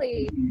to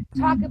really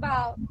talk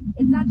about,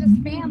 it's not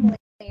just family,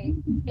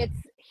 it's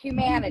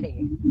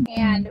humanity.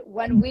 And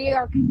when we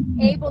are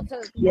able to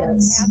look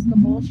past the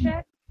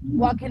bullshit,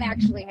 what can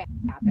actually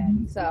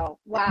happen. So,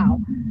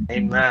 wow.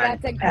 Amen.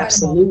 That's incredible.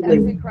 Absolutely.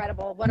 That's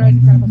incredible. What an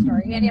incredible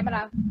story. Andy, I'm going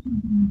to...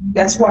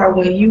 That's why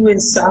when you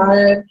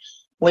inside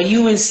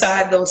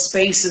those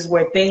spaces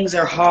where things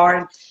are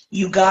hard,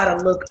 you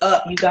gotta look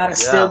up. You gotta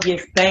still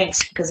give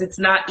thanks, because it's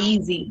not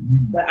easy.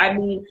 But I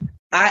mean,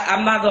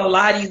 I'm not gonna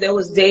lie to you. There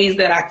was days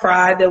that I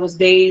cried. There was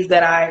days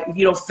that I,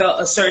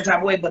 felt a certain type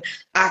of way. But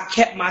I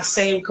kept my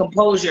same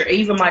composure.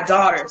 Even my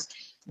daughters,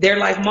 they're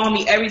like,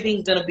 Mommy,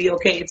 everything's gonna be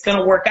okay. It's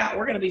gonna work out.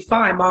 We're gonna be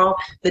fine, Mom.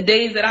 The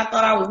days that I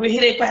thought I was really,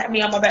 they pat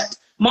me on my back.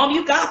 Mom,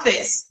 you got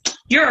this.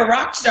 You're a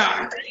rock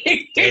star.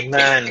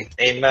 Amen,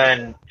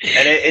 amen.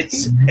 And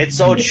it's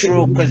so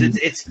true, because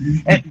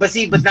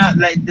but not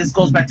like, this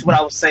goes back to what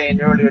I was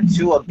saying earlier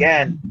too.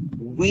 Again,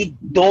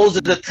 those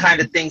are the kind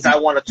of things I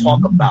want to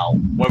talk about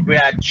when we're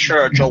at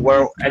church or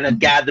we're in a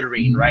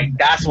gathering, right?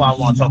 That's what I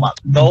want to talk about.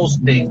 Those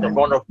things, the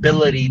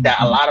vulnerability that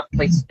a lot of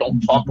places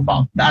don't talk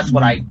about. That's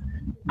what I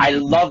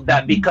love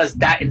that, because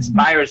that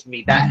inspires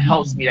me, that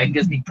helps me, that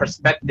gives me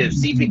perspective.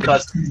 See,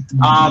 because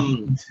I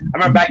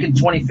remember back in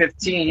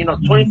 2015,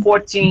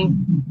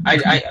 2014,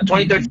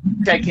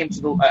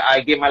 2013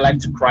 I gave my life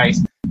to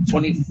Christ.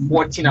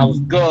 2014 I was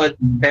good,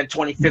 then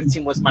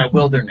 2015 was my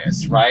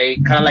wilderness, right?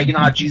 Kind of like,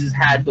 how Jesus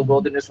had the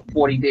wilderness for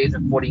 40 days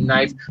and 40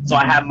 nights. So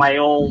I have my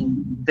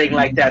own thing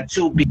like that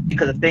too,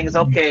 because the thing is,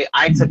 okay,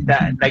 I took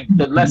that, like,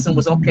 the lesson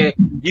was, okay,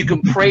 you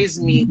can praise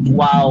me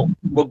while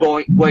we're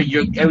going, where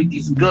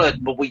everything's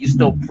good, but will you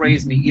still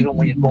praise me even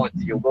when you're going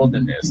through your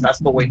wilderness? That's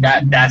the way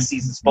that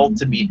season spoke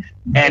to me.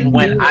 And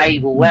when I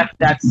left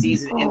that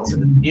season into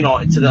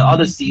the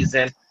other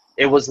season,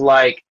 it was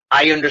like,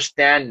 I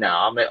understand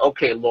now. I'm like,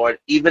 okay, Lord,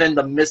 even in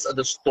the midst of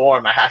the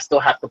storm, I still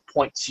have to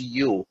point to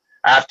you.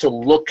 I have to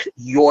look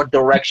your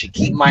direction,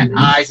 keep my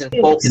eyes in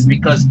focus,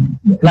 because,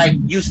 like,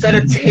 you set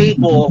a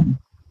table.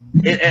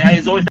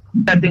 It's always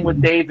that thing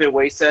with David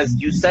where he says,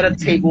 you set a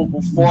table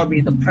before me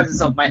in the presence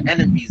of my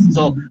enemies.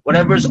 So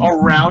whatever's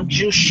around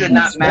you should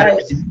not matter.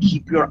 Just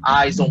keep your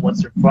eyes on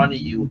what's in front of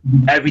you.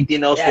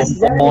 Everything else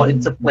will fall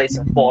into place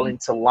and fall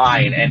into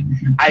line.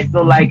 And I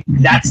feel like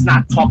that's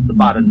not talked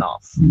about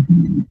enough.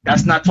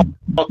 That's not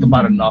talked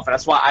about enough. And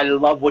that's why I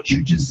love what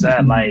you just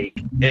said.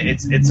 Like,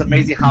 it's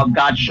amazing how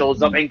God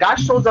shows up. And God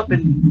shows up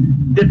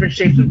in different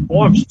shapes and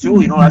forms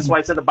too. That's why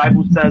I said the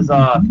Bible says,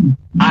 God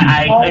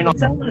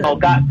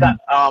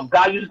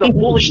uses the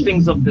foolish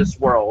things of this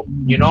world,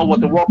 what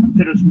the world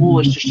considers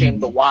foolish to shame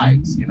the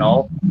wise,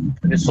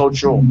 and it's so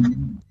true.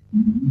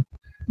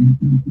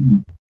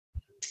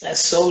 That's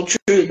so true.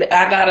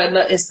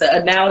 It's the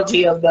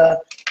analogy of the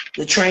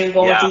train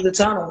going through the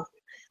tunnel.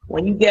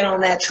 when you get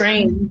on that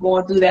train, you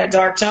going through that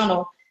dark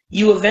tunnel,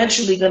 you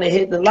eventually gonna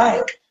hit the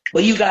light.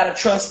 But you gotta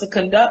trust the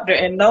conductor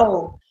and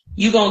know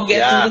you're gonna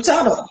get through the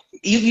tunnel.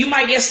 You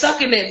might get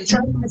stuck in there. The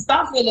train might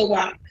stop for a little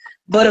while.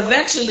 But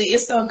eventually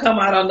it's gonna come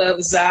out on the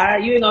other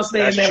side. You ain't gonna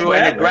stay in there forever.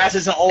 And the grass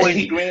isn't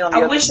always green on the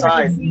other side.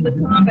 I wish I could see the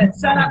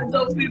comments. Shout out to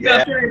those people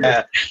out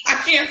there. I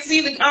can't see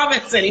the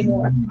comments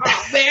anymore.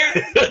 Oh,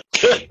 there.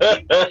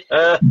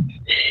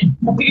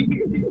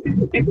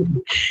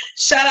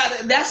 Shout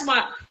out. That's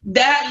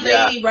that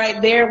lady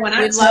right there. When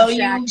I tell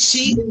you,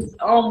 she is,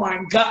 oh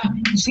my God,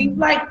 she's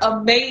like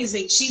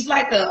amazing. She's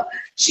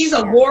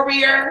a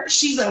warrior.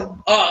 She's a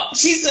I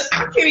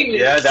can't even.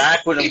 Yeah, the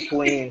acronym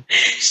queen.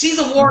 She's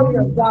a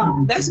warrior of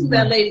God. That's who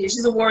that lady is.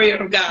 She's a warrior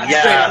of God.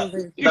 Yeah. So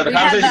the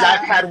conversations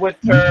I've had with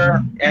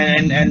her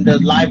and the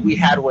live we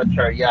had with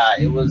her, yeah,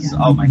 it was,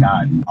 oh my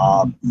God,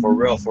 for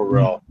real.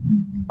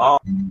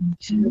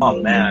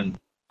 Oh man.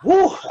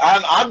 Whew,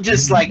 I'm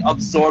just like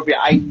absorbing.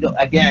 I know,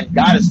 again,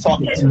 God is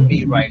talking to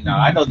me right now.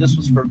 I know this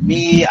was for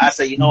me. I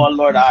say, you know what,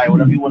 Lord,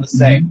 whatever you want to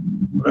say,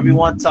 whatever you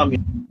want to tell me,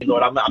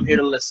 Lord, I'm here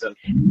to listen.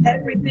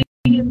 Everything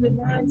is the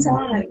right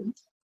time.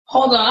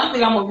 Hold on, I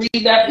think I'm gonna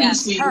read that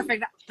piece to you.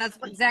 Perfect. That's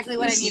exactly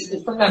what I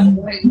needed.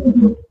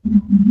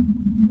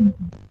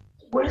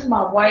 Where's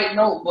my white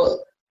notebook?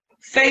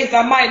 Faith,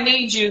 I might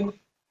need you.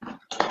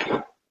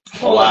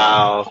 Hold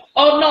on.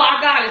 Oh no,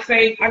 I got it,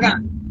 Faith. I got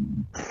it.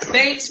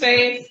 Thanks,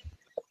 Faith.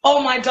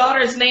 Oh, my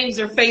daughter's names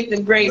are Faith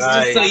and Grace,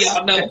 just so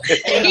y'all know.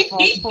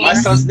 My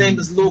son's name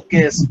is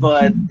Lucas,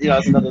 but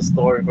it's another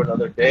story for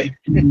another day.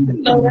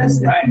 No,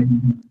 that's right.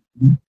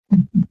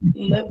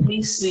 Let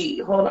me see.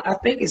 Hold on. I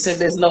think it said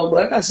there's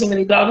notebook. I got so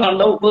many doggone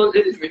notebooks.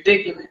 It is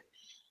ridiculous.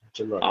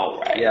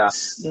 All right. Yeah.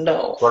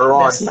 No, put her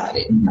on. That's not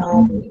it.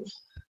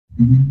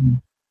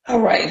 All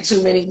right.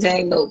 Too many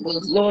dang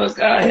notebooks. Lord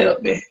God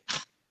help me.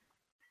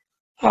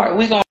 All right.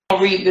 We're going to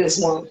read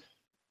this one.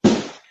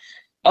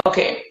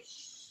 Okay.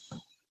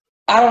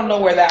 I don't know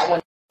where that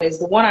one is.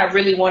 The one I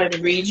really wanted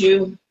to read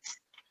you,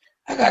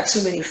 I got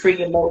too many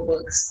freaking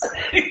notebooks.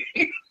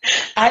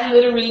 I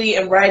literally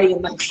am writing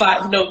in like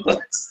 5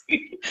 notebooks.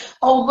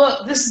 Oh,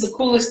 look, this is the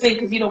coolest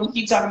thing because, we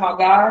keep talking about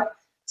God.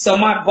 So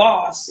my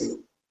boss,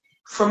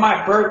 for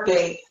my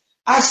birthday,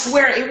 I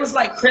swear it was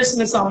like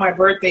Christmas on my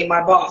birthday,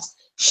 my boss.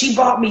 She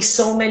bought me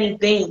so many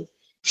things.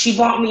 She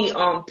bought me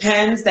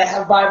pens that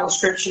have Bible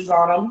scriptures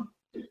on them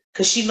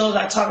because she knows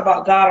I talk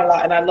about God a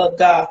lot and I love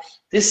God.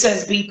 This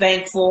says, be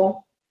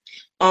thankful.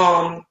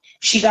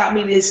 She got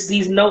me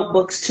these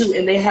notebooks too,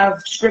 and they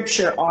have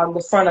scripture on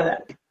the front of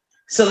them.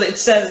 So it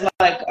says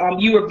like,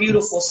 you were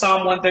beautiful,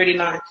 Psalm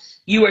 139.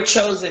 You were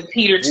chosen,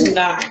 Peter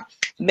 2:9.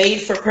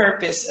 Made for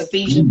purpose,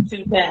 Ephesians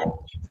 2:10.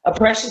 A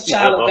precious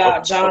child of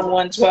God, John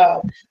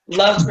 1:12.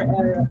 Loved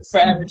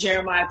forever,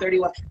 Jeremiah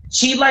 31.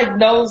 She like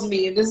knows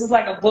me, and this is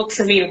like a book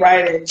for me to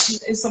write in.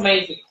 It's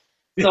amazing.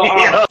 So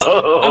I'm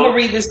gonna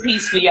read this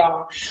piece for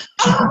y'all.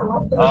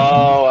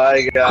 Oh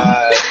my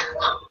God.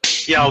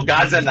 Yo,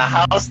 God's in the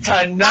house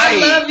tonight.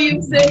 I love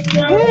you,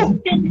 sister.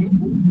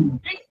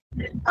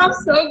 I'm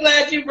so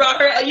glad you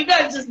brought her. You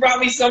guys just brought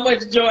me so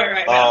much joy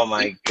right now. Oh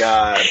my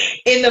God.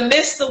 In the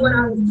midst of what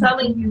I was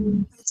telling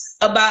you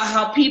about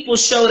how people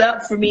showed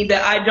up for me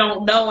that I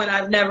don't know and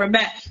I've never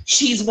met,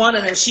 she's one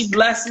of them. She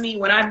blessed me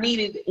when I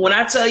needed it. When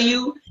I tell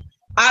you,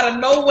 out of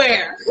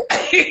nowhere,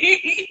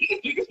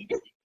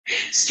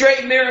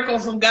 straight miracle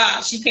from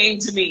God, she came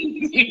to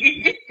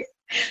me.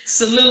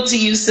 Salute to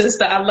you,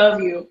 sister. I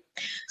love you.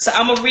 So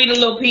I'm going to read a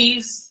little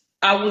piece.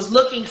 I was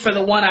looking for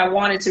the one I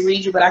wanted to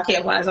read you, but I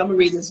can't find it, so I'm going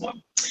to read this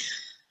one.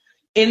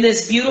 In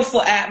this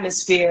beautiful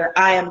atmosphere,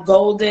 I am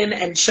golden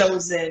and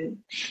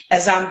chosen.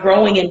 As I'm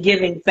growing and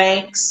giving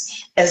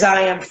thanks, as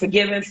I am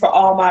forgiven for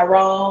all my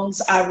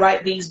wrongs, I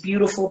write these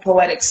beautiful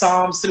poetic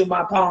psalms through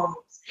my palms.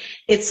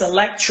 It's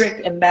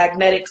electric and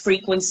magnetic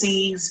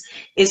frequencies.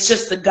 It's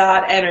just the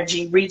God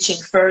energy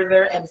reaching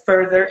further and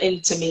further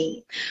into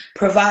me,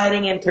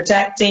 providing and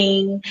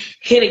protecting.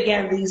 Hit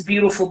again these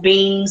beautiful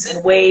beams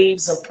and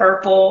waves of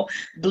purple,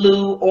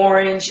 blue,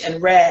 orange,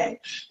 and red,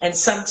 and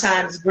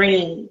sometimes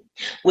green.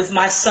 With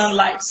my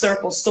sunlight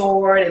circle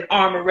sword and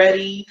armor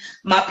ready,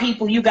 my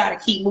people, you got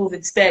to keep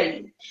moving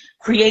steady.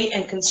 Create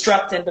and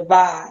construct and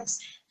devise.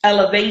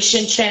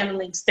 Elevation,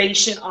 channeling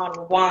station on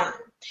rewind.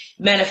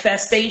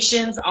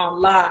 Manifestations on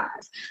live,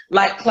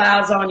 like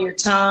clouds on your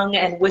tongue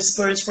and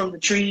whispers from the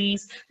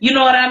trees. You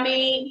know what I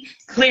mean?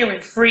 Clear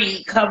and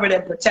free, covered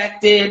and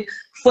protected,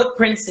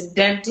 footprints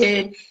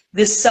indented.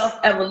 This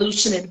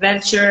self-evolution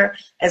adventure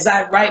as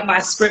I write my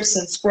scripts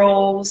and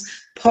scrolls,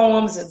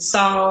 poems and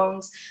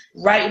songs,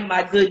 writing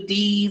my good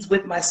deeds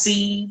with my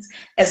seeds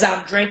as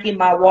I'm drinking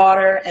my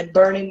water and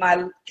burning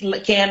my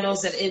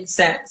candles and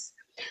incense.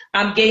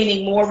 I'm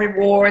gaining more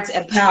rewards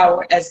and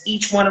power as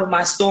each one of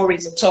my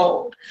stories are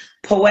told,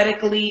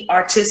 poetically,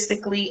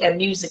 artistically, and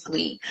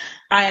musically.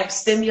 I am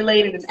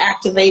stimulated and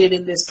activated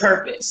in this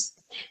purpose.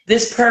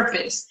 This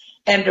purpose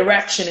and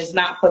direction is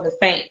not for the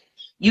faint.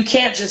 You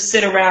can't just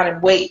sit around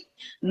and wait.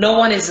 No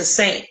one is a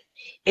saint.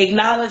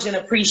 Acknowledge and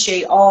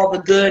appreciate all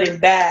the good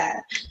and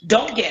bad.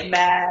 Don't get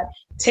mad.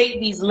 Take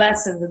these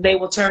lessons and they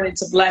will turn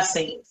into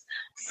blessings.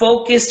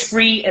 Focused,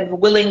 free, and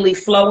willingly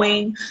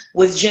flowing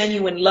with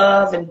genuine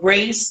love and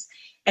grace,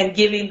 and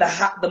giving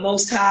the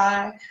Most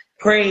High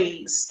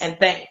praise and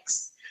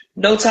thanks.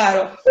 No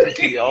title.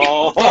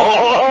 Yo,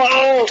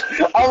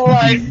 I'm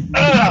like,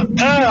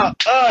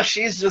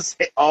 she's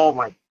just, oh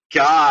my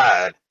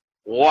God.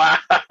 Wow.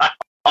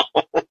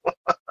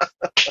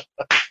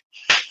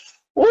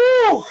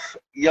 Woo.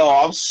 Yo,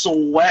 I'm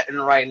sweating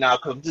right now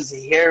because I'm just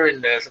hearing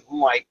this. I'm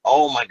like,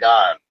 oh my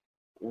God.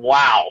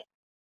 Wow.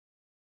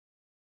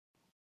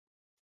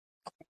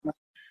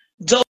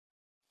 Dope,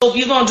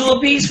 you gonna do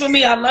a piece for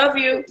me? I love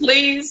you.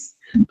 Please.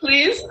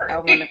 Please. I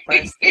want to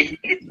first say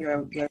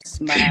your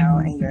smile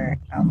and your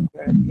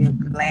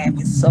laugh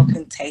is so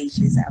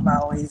contagious. I've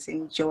always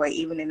enjoyed,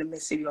 even in the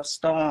midst of your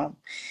storm,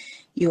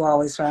 you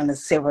always find the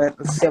silver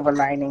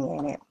lining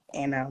in it.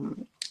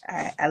 And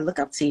I look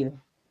up to you.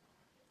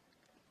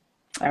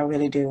 I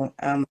really do.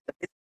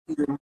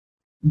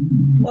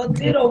 Well,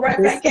 ditto,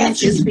 right back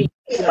at you.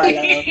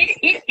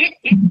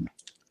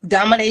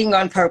 Dominating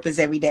on purpose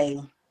every day.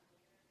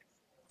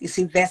 You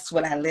see, that's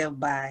what I live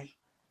by.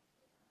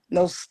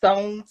 No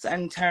stones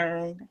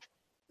unturned,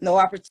 no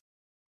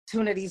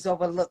opportunities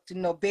overlooked,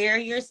 no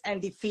barriers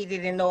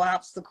undefeated, and no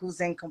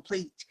obstacles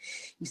incomplete.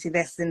 You see,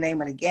 that's the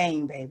name of the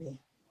game, baby.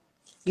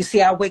 You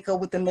see, I wake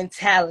up with the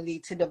mentality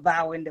to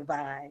devour and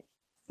divide.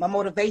 My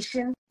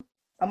motivation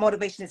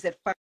is at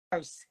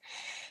first.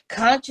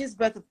 Conscious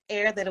breath of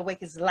air that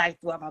awakens life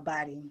throughout my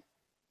body.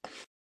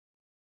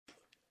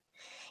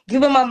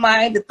 Giving my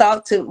mind the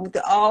thought with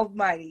the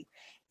Almighty,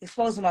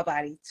 exposing my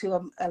body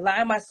to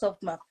align myself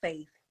with my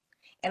faith,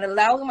 and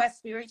allowing my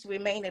spirit to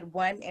remain at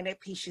one and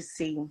at peace. You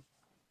see,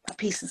 my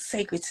peace is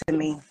sacred to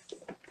me.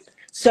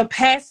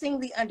 Surpassing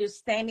the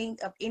understanding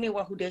of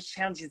anyone who dares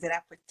challenges that I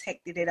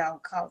protected at all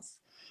costs.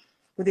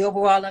 With the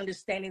overall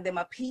understanding that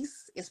my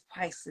peace is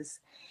priceless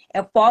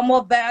and far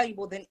more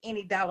valuable than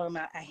any dollar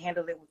amount, I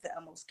handle it with the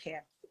utmost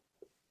care.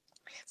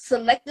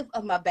 Selective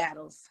of my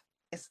battles,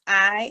 as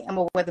I am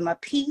aware that my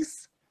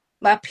peace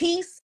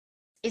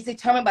is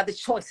determined by the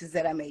choices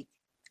that I make.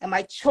 And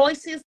my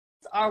choices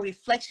are a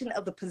reflection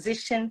of the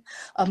position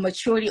of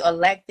maturity or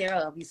lack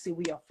thereof. You see,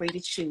 we are free to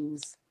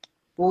choose,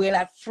 but we're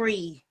not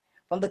free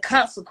from the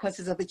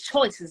consequences of the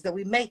choices that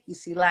we make. You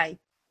see, life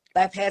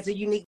has a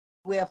unique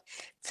way of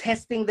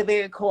testing the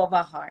very core of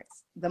our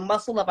hearts, the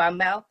muscle of our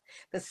mouth,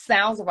 the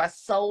sounds of our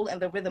soul,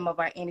 and the rhythm of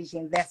our energy.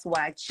 And that's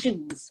why I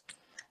choose.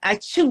 I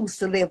choose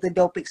to live the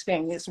dope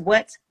experience.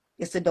 What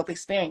is the dope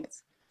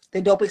experience?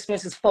 The dope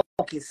experience is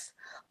focus.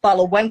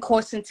 Follow one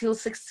course until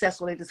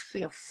successful. It is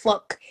fear.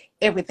 Fuck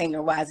everything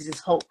and rise. It is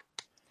hope.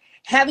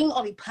 Having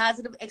only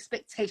positive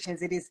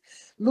expectations. It is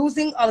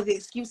losing all of the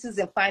excuses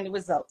and finding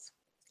results.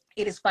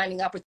 It is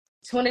finding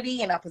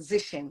opportunity and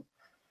opposition.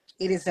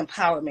 It is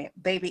empowerment,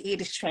 baby.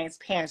 It is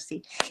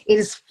transparency. It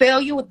is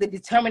failure with the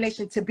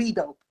determination to be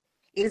dope.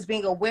 It is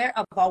being aware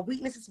of our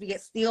weaknesses, but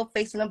yet still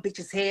facing them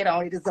bitches head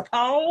on. It is a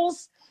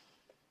pause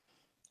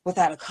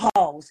without a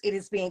cause. It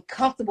is being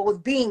comfortable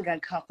with being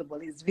uncomfortable.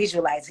 It is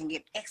visualizing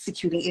it,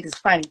 executing. It is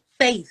finding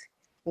faith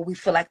when we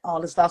feel like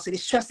all is lost. It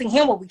is trusting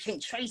him when we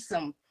can't trace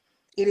him.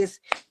 It is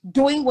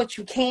doing what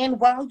you can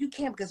while you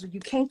can, because when you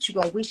can't, you're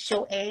going to wish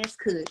your ass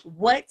could.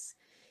 What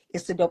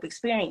is the dope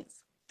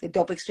experience? The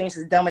dope experience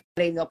is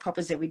dominating on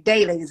purpose every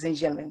day, ladies and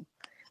gentlemen.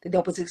 The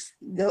dope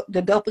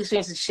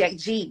experience is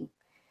Shaq G.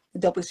 The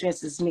dope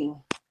experience is me.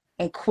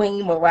 And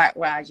Queen Murat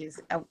Rogers.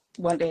 I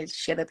wanted to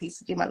share a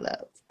piece of you, my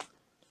love.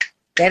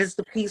 That is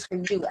the piece for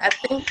you. I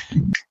think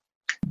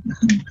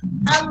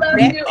I love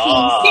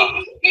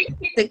that piece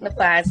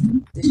signifies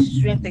the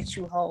strength that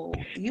you hold.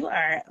 You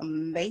are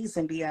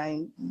amazing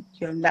beyond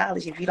your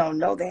knowledge if you don't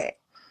know that.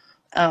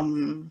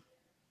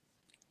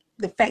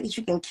 The fact that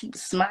you can keep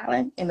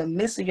smiling in the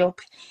midst of your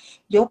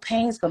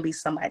pain is going to be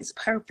somebody's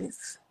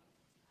purpose.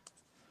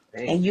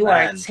 Amen. And you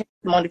are a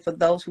testimony for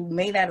those who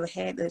may not have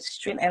had the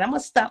strength. And I'm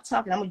going to stop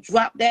talking. I'm going to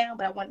drop down,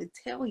 but I wanted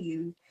to tell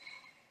you.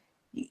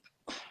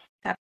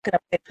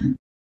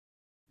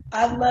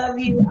 I love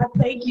you. I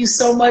thank you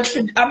so much.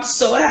 I'm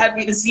so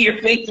happy to see your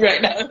face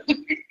right now.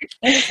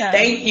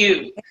 Thank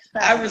you.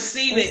 I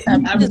receive it.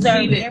 I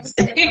receive it.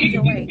 Everything that comes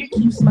your way. You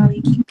keep smiling,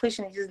 you keep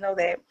pushing, and just know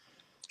that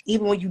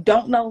even when you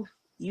don't know,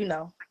 you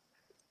know.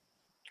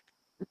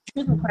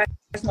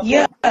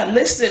 Yeah,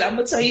 listen, I'm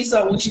gonna tell you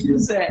something. What you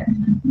just said.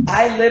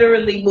 I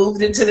literally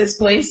moved into this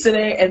place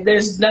today, and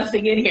there's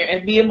nothing in here,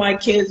 and me and my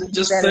kids are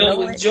just filled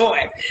with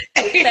joy.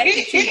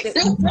 He's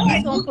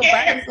gonna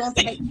provide. He's gonna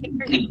take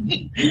care of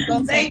you.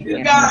 Thank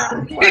you,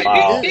 God.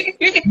 Wow.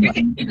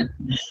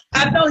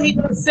 I know He's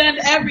gonna send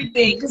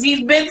everything because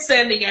He's been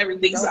sending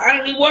everything, so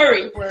I ain't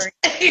worried.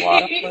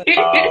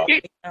 Wow.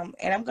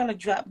 And I'm gonna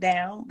drop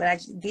down, but I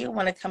did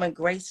want to come and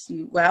grace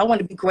you. Well, I want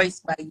to be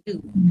graced by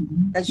you,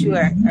 that you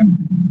are.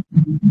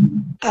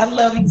 I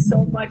love you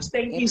so much.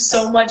 Thank you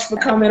so much for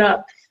coming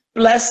up.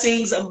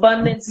 Blessings,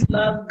 abundance,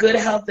 love, good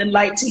health, and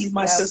light to you,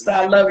 my sister.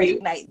 I love you.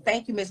 Night.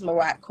 Thank you, Miss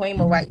Murat. Queen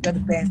Murat, you're the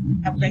best.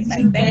 Have a great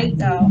night. Thank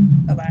you, y'all.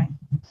 Bye-bye.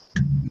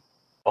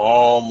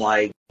 Oh,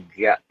 my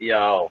God.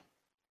 Yo.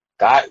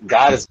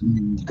 God is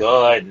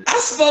good. I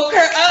spoke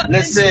her up.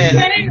 Listen,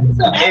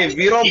 if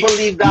you don't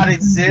believe God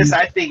exists,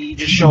 I think He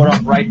just showed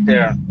up right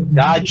there.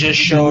 God just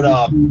showed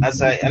up. I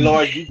said,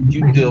 Lord,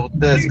 you deal with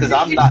this, because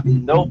I'm not.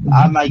 Nope.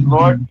 I'm like,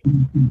 Lord.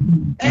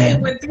 Hey,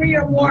 when 3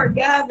 or more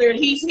gathered,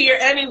 He's here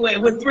anyway.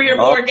 When 3 or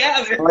more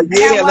gathered.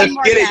 Yeah, let's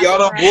get it. Y'all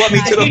done brought me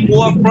to the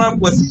forefront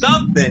with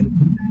something.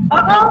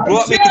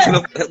 Brought me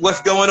to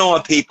what's going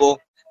on, people.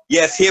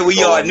 Yes, here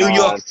we are, New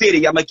York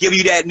City. I'm going to give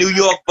you that New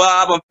York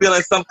vibe. I'm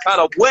feeling some kind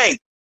of way.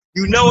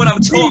 You know what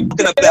I'm talking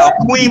about.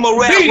 Queen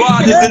Murat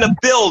is in the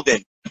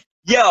building.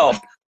 Yo,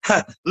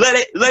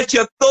 let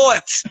your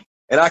thoughts,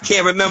 and I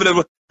can't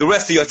remember the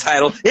rest of your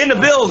title, in the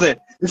building.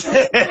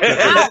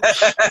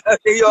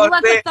 You know what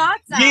I'm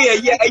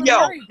saying?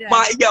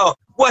 Yeah,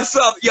 what's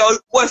up,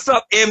 what's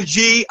up,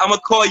 MG? I'm going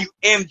to call you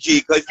MG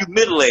because you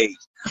middle-aged.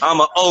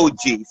 I'm an OG.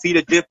 See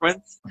the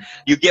difference?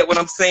 You get what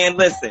I'm saying?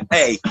 Listen,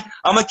 hey,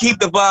 I'm going to keep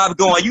the vibe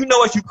going. You know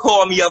what you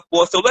call me up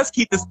for, so let's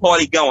keep this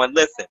party going.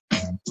 Listen.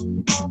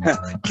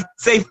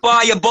 Say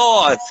fire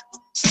bars.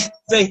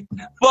 Say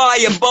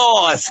fire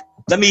bars.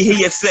 Let me hear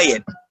you say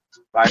it.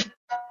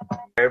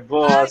 Fire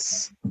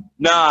bars.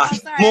 Nah,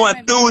 more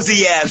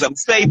enthusiasm.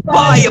 Say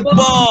fire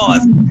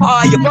bars.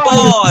 Fire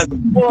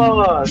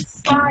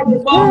bars. Fire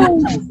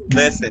bars.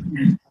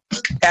 Listen.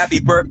 Happy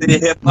birthday to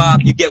hip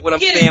hop. You get what I'm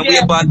saying?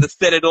 We're about to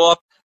set it off.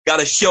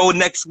 Got a show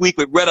next week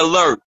with Red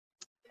Alert.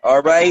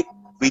 All right?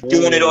 We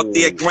doing it up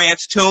there at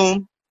Grant's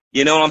Tomb.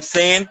 You know what I'm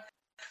saying?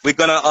 We're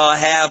going to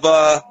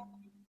have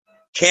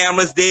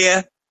cameras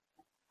there.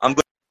 I'm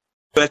going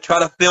to try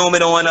to film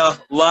it on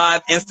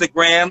live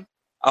Instagram.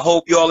 I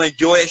hope you all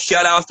enjoy it.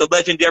 Shout outs to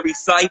Legendary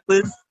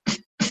Cyphers.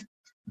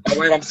 All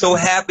right, I'm so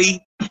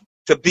happy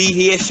to be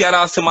here. Shout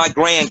outs to my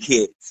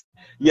grandkids.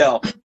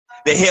 Yo,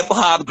 the hip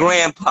hop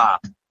grandpa.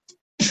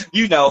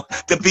 You know,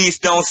 the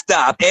beast don't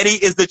stop. Eddie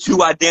is the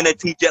true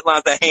identity,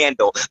 Jetline's a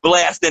handle.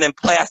 Blasting and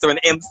plastering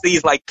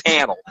MCs like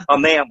Panel, a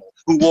mammal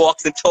who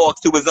walks and talks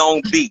to his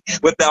own beat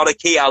without a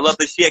care. I love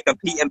to share,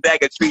 compete and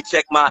bag a treat.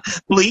 Check my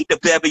fleet, the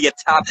bevy of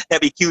top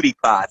heavy cutie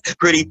pies,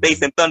 pretty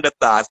face and thunder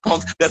thighs,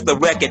 punks that's to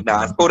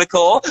recognize.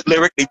 Protocol,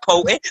 lyrically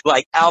potent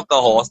like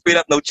alcohol, straight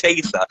up no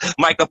chaser.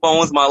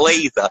 Microphone's my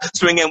laser,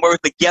 stringing words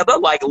together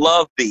like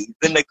love beads.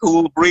 In the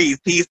cool breeze,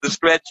 peace to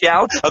stretch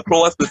out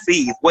across the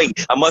seas.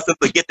 Wait, I mustn't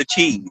forget the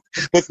cheese.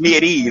 Puts me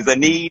at ease, a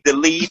need to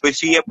lead for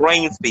sheer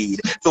brain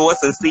speed.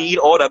 Source and seed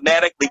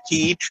automatically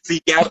keyed.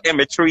 Seek out and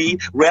retrieve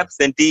reps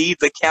and deeds.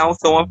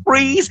 Accounts on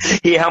freeze.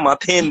 Hear how my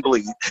pen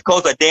bleeds.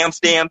 Cause a damn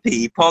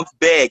stampede. Punks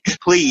beg,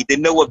 plead. To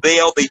no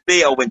avail they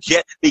fail. When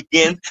jet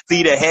begins,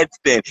 see the head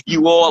spin.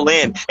 You all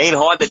in. Ain't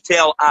hard to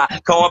tell.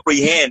 I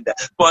comprehend.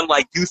 Fun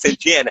like juice and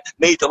gin.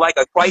 Major like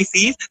a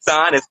crisis.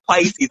 Sign is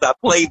Pisces. I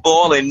play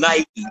ball in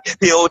Nike.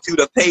 Pill to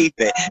the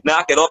pavement.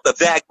 Knock it off the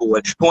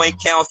backboard. Point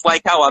counts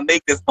like how I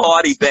make this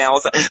party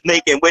bounce.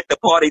 Making with the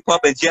party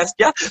pumping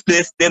gesture.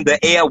 Fist in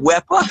the air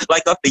weapon.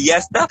 Like a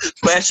fiesta.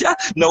 Pressure.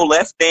 No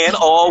less than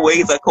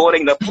always according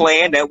to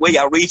plan. That way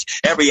I reach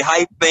every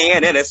hype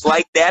fan. And it's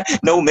like that.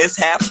 No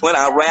mishaps when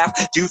I rap.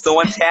 Juice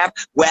on tap.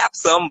 Whap.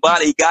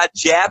 Somebody got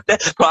jabbed.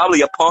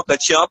 Probably a punk or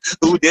chump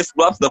who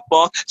disrupts the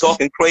funk.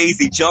 Talking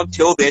crazy junk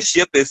till their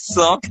ship is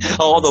sunk.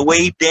 All the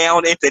way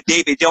down into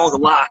Davy Jones'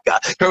 locker.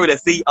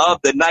 Courtesy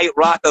of the night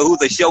rocker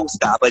who's a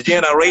showstopper.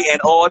 Generating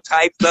all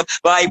types of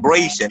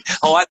vibration.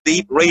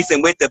 Heartbeat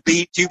racing with the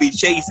beat you be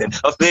chasing.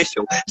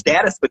 Official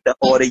status with the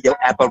audio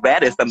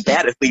apparatus. I'm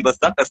baddest. Leave a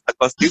sucker stuck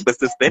on stupid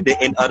suspended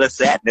in utter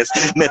sadness.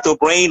 Mental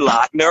brain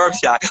lock. Nerve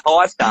shock.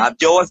 Heart stop.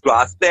 Jaws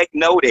drop. Spec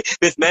noted.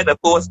 This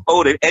metaphor's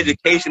quoted.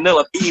 Educational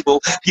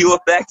upheaval. Pure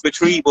facts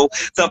retrieval.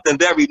 Something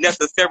very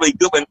necessary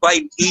good when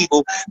fighting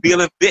evil.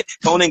 Feeling fit.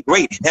 Toning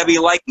great. Heavy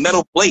like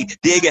metal plate.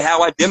 Digging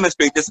how I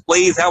demonstrate.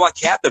 Displays how I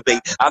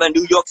captivate. Out of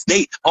New York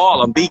State.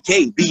 Harlem.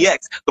 BK. BX.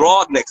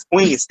 Thrognex.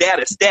 Queen.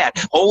 Status. Stat.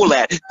 Whole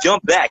lad.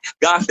 Jump back.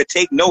 Got to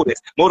take notice.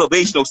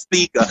 Motivational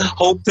speaker.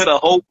 Hope to the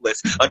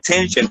hopeless.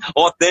 Attention.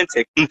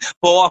 Authentic.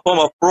 Far from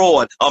a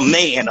fraud. A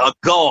man. A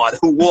God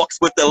who walks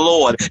with the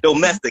Lord.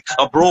 Domestic.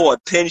 Abroad.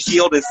 Pen,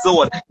 shield, and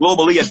sword.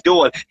 Globally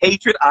adored.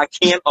 Hatred I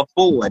can't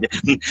afford.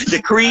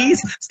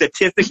 Decrees.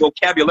 Statistics.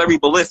 Vocabulary.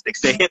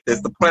 Ballistics. The hit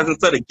this. The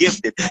presence of the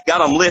gifted. Got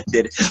them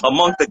lifted.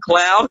 Amongst the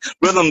cloud.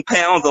 Rhythm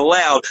pounds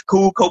aloud.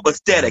 Cool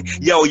copacetic.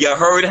 Yo, you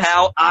heard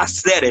how I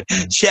said it.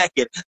 Check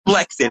it.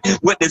 Flex it.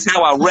 Witness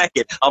how I wreck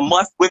it. A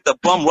must with the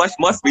bum rush.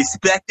 Must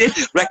respect it.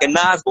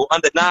 Recognizable.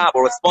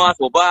 Undeniable.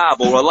 Responsible.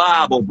 Viable.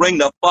 Reliable. Bring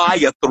the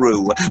fire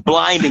through.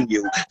 Blinding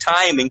you.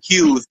 Timing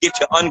cues. Get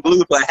you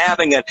unglued for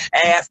having an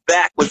ass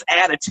backwards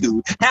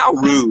attitude. How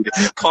rude.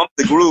 Pump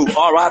the groove.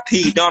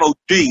 R.I.P. Donald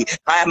G.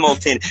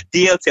 Hamilton.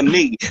 Dear to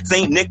me.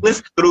 St.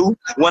 Nicholas through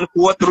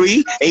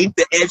 143. 8th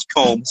to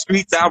Edgecombe.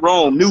 Streets I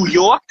roam. New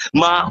York.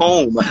 My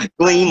home.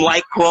 Gleam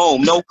like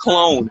chrome. No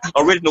clone.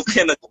 Original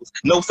chemicals.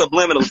 No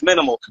subliminals.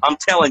 Minimal. I'm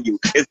telling you.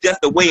 It's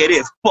just the way it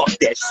is. Fuck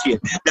that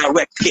shit.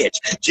 Direct pitch.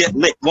 Jet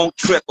lit. Won't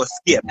trip or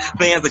skip.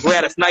 Fans of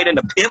Gladys Knight in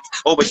the pits.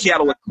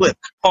 Overshadow a clip.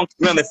 Punks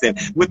grimacing.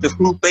 With the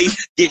screw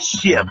face. Get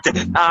shift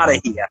out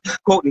of here.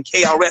 Quoting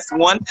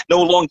KRS-One,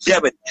 no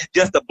longevity,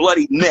 just a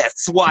bloody mess.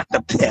 Swat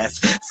the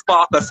pest,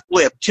 spark a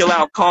split, chill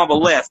out,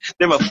 convalesce,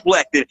 then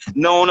reflected.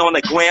 Known on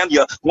the gram,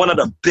 you're one of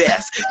the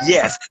best.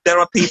 Yes,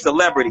 therapy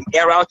celebrity,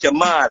 air out your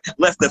mind.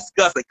 Let's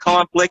discuss it,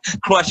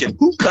 conflict, crush it.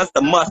 Who cuts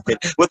the mustard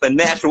with a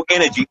natural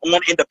energy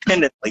on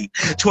independently?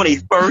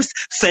 21st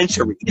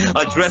century,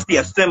 address the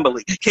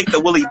assembly, kick the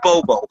Willy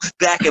Bobo,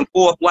 back and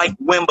forth like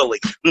Wembley.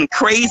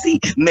 Crazy?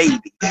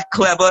 Maybe.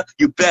 Clever?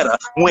 You better.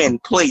 Win,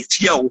 place,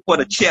 show for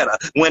the cheddar,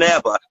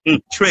 whenever.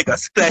 Trigger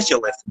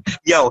specialist.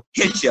 Yo,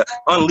 hit ya,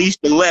 unleash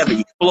the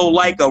levee, flow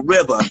like a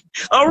river.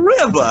 A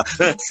river!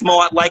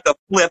 Smart like a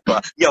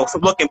flipper. Yo, so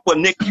looking for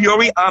Nick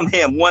Fury? I'm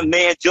him, one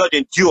man judge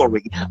and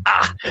jury.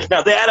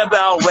 Now that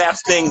about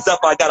wraps things up,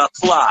 I gotta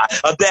fly.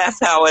 That's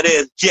how it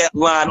is, jet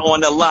line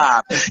on the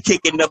live.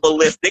 Kicking the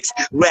ballistics,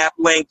 rap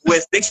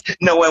linguistics,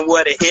 knowing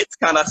what it hits,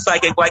 kinda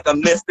psychic like a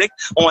mystic.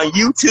 On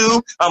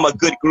YouTube, I'm a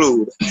good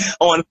groove.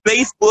 On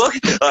Facebook,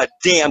 a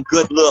damn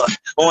good look.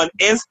 On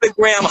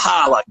Instagram,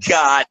 holla,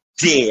 god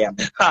damn,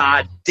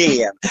 hot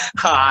damn,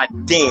 hot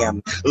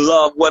damn.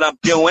 Love what I'm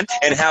doing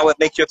and how it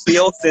makes you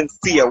feel.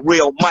 Sincere,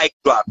 real mic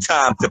drop,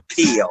 time to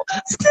peel.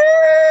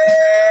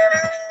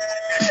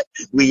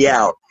 We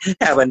out.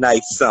 Have a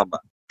nice summer.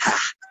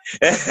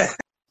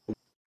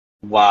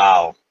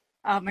 Wow.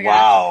 Oh my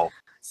Wow. gosh.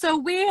 So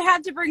we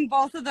had to bring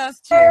both of those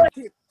two.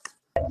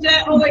 We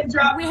had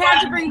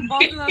to bring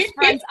both of those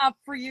friends up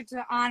for you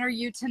to honor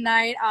you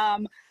tonight.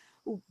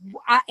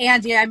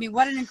 Andy, I mean,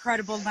 what an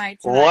incredible night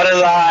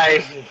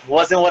tonight.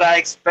 Wasn't what I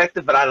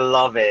expected, but I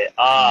love it.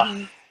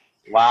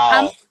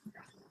 Wow.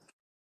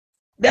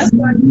 That's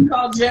why we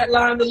call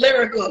Jetline the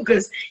lyrical,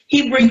 because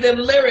he brings them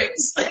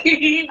lyrics.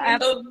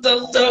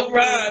 those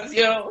rhymes,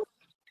 yo.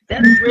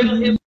 That's real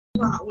hip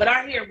hop. When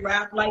I hear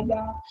rap like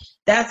that,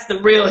 that's the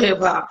real hip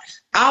hop.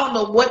 I don't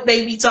know what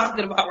they be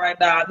talking about right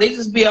now. They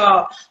just be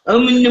all.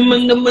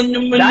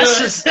 That's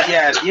just,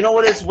 yeah. You know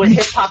what it is with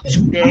hip hop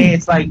today?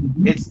 It's like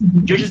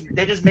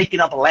they're just making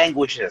up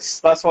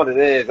languages. That's what it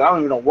is. I don't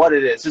even know what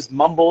it is. Just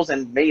mumbles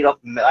and made up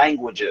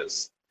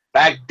languages.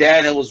 Back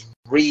then, it was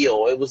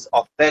real. It was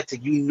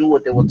authentic. You knew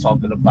what they were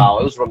talking about.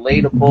 It was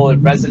relatable.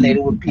 It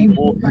resonated with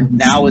people.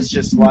 Now it's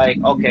just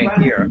like, okay,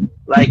 here.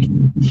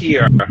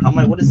 I'm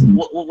like,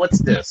 what's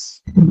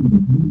this?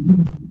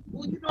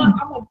 Well, you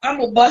know, I'm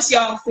gonna bust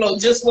y'all flow.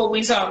 Just what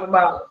we talking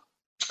about.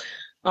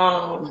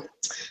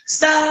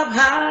 Stop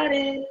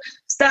hiding,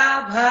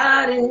 stop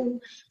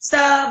hiding,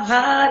 stop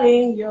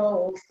hiding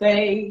your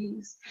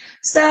face.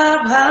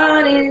 Stop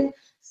hiding,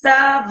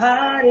 stop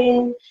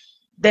hiding.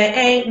 There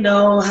ain't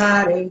no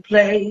hiding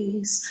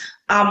place.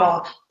 I'm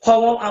a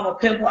poem, I'm a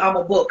pimple, I'm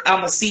a book,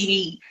 I'm a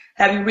CD.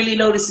 Have you really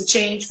noticed the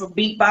change from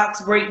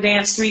beatbox,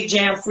 breakdance, street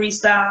jam,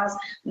 freestyles?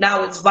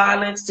 Now it's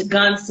violence to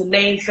guns to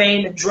name,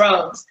 fame, and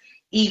drugs.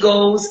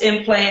 Egos,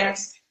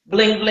 implants,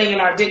 bling bling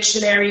in our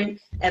dictionary,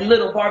 and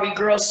little Barbie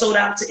girls sold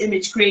out to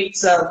image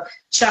creates of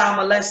child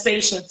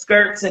molestation,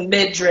 skirts, and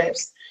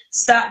midriffs.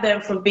 Stop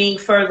them from being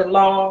further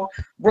along,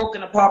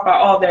 broken apart by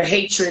all their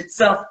hatred,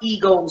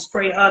 self-egos,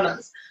 prey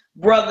hunters.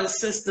 Brothers,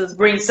 sisters,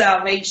 bring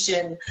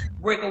salvation,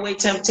 break away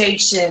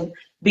temptation,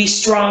 be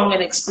strong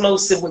and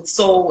explosive with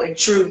soul and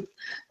truth.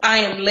 I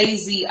am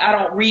lazy, I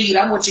don't read,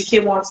 I'm what your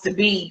kid wants to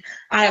be.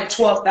 I am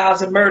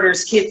 12,000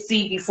 murders kids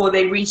see before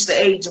they reach the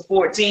age of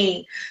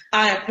 14.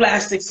 I am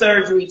plastic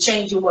surgery,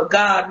 changing what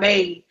God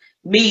made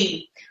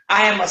me.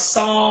 I am a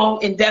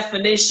song in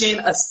definition,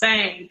 a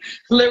sang.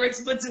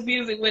 Lyrics put to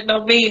music with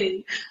no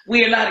meaning.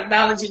 We are not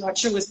acknowledging our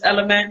truest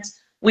element.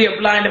 We are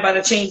blinded by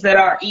the chains that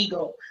are our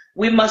ego.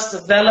 We must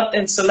develop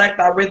and select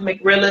our rhythmic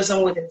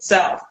realism with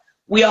itself.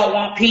 We all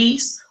want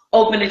peace,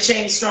 open to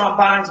change strong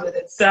bonds with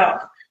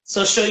itself.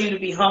 So show you to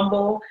be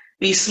humble,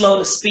 be slow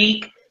to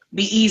speak,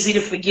 be easy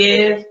to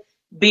forgive,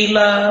 be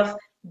love,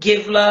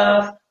 give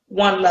love,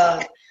 one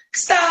love.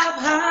 Stop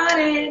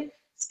hiding,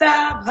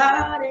 stop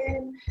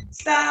hiding,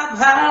 stop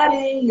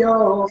hiding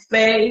your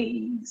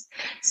face.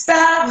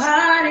 Stop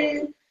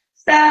hiding,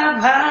 stop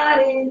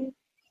hiding.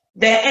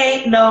 There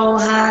ain't no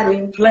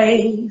hiding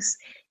place.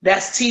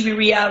 That's TV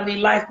Reality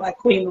Life by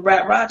Queen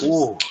Murat Rogers.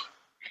 Ooh.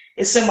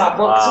 It's in my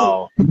book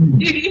too.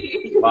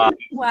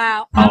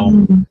 Wow.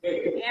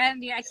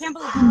 Andy, I can't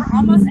believe we're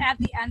almost at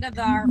the end of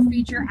our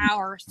feature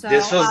hour. So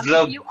this was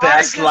the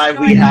best live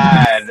we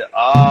had.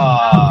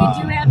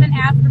 We do have an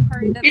after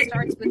party that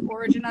starts with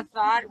Origin of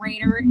Thought.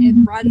 Rainer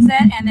runs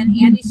it, and then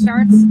Andy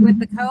starts with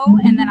the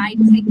and then I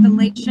take the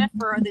late shift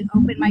for the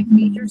open mic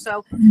feature.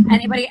 So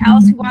anybody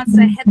else who wants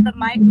to hit the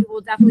mic, we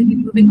will definitely be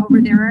moving over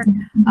there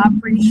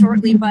pretty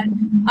shortly. But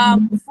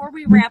before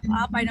we wrap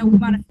up, I know we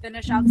want to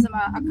finish out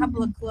a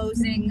couple of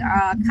closing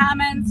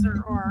comments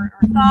or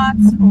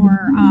thoughts,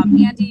 or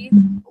Andy,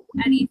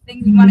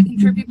 anything you want to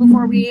contribute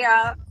before we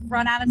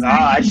run out of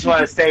time? I just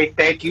want to say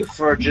thank you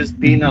for just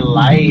being a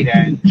light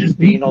and just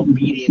being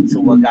obedient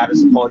to what God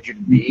has called you to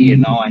be, you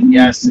know. And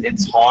yes,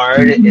 it's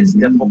hard, it's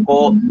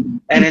difficult,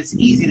 And it's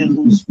easy to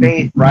lose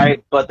faith,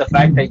 right? But the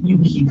fact that you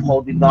keep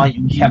holding on,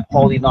 you kept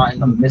holding on in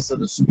the midst of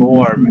the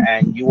storm,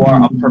 and you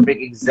are a perfect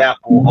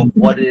example of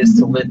what it is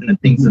to live in the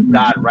things of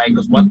God, right?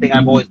 Because one thing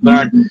I've always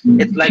learned,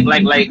 it's like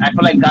I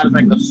feel like God is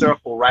like a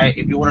circle, right?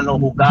 If you want to know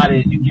who God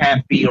is, you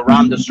can't be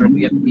around the circle,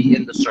 you have to be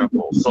in the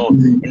circle. So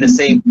in the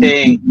same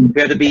thing, you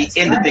have to be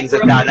in the things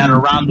of God, not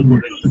around the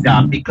things of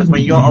God. Because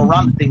when you're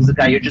around the things of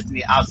God, you're just on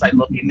the outside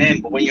looking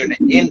in. But when you're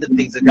in the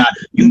things of God,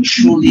 you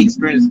truly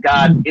experience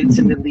God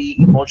intimately,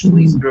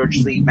 emotionally,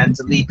 spiritually,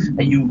 mentally,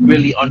 and you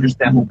really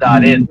understand who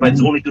God is. But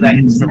it's only through that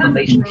intimate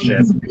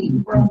relationship.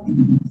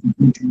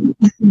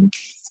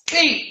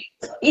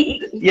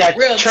 Yeah,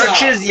 Real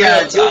churches. talk,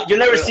 Yeah, you'll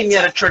never see me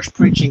at a church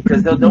preaching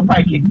because they'll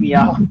probably kick me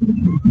out.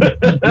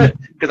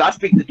 Because I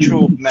speak the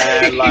truth,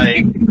 man.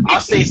 Like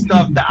I'll say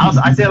stuff that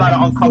I say a lot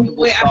of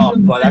uncomfortable stuff,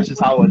 but that's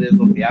just how it is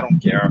with me. I don't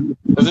care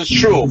because it's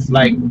truth.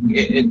 Like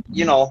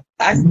you know.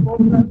 I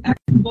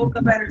spoke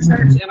up at a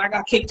church and I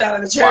got kicked out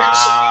of the church.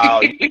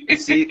 Wow.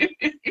 See,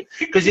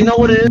 because you know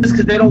what it is?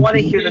 Because they don't want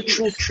to hear the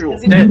truth.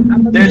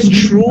 There's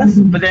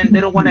truth, but then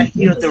they don't want to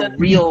hear the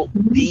real,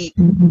 deep,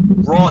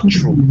 raw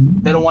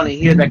truth. They don't want to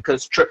hear that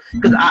because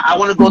I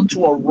want to go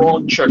to a raw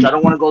church. I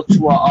don't want to go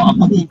to a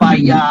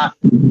kumbaya,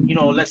 you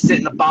know, let's sit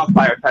in the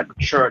bonfire type of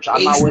church.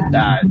 I'm not with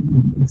that.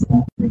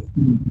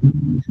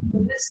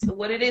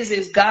 What it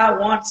is God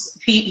wants,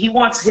 he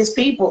wants his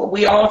people.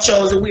 We are all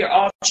chosen. We are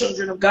all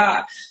children of God.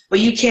 But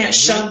you can't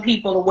shun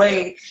people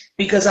away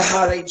because of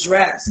how they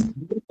dress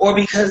or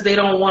because they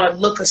don't want to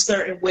look a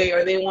certain way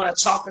or they want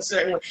to talk a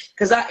certain way.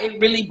 Because it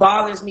really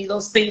bothers me.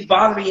 Those things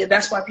bother me. And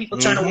that's why people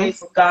turn away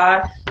from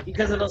God,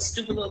 because of those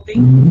stupid little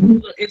things,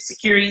 little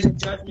insecurities and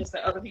judgments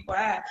that other people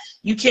have.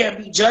 You can't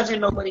be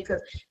judging nobody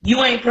because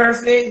you ain't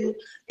perfect.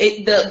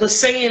 The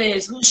saying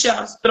is, who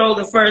shall throw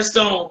the first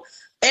stone?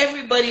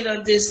 Everybody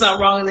done did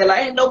something wrong in their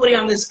life. Ain't nobody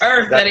on this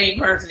earth that ain't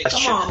perfect.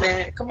 Come on,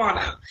 man. Come on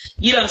now.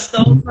 You done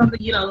stole something.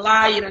 You done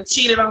lied. You done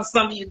cheated on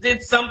something. You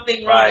did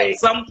something wrong at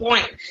some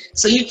point.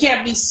 So you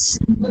can't be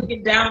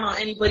looking down on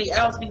anybody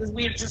else because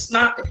we're just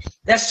not.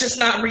 That's just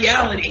not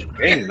reality.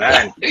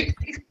 Amen.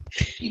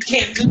 You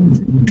can't do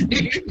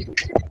it.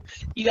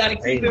 You got to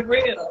keep it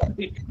real.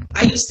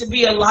 I used to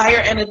be a liar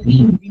and a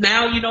thief.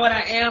 Now you know what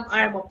I am?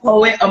 I am a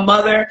poet, a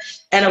mother,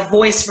 and a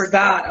voice for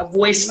God, a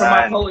voice for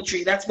my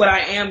poetry. That's what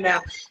I am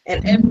now.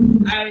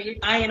 And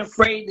I ain't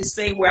afraid to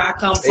say where I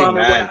come from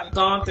and what I've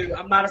gone through.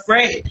 I'm not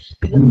afraid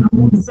because I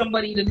want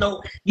somebody to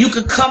know you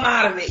could come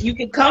out of it. You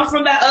can come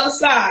from that other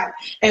side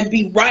and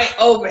be right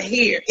over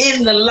here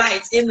in the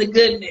light, in the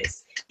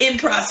goodness, in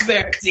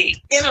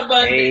prosperity, in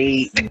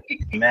abundance.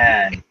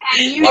 Amen.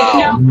 And you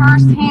know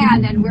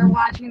firsthand, and we're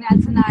watching that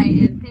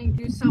tonight. And thank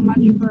you so much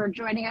for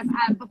joining us.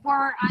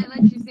 Before I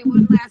let you say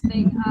one last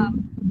thing,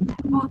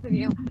 both of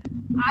you,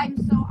 I'm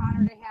so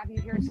honored to have you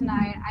here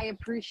tonight. I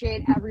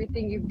appreciate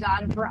everything you've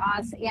done for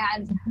us.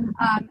 And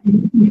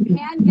you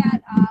can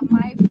get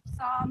my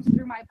Psalms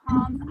Through My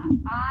Palms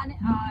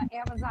on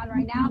Amazon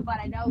right now, but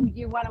I know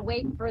you want to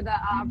wait for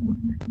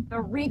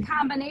the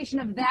recombination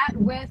of that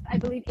with, I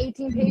believe,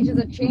 18 pages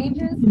of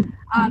changes.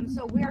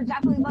 So we are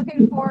definitely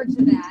looking forward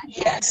to that.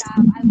 Yes.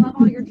 And I love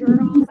all your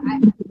journals.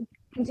 I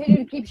continue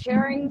to keep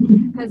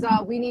sharing because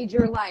we need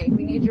your light.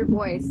 We need your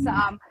voice.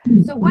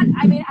 So what,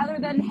 I mean, other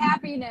than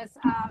happiness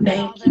and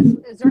all this,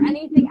 is there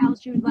anything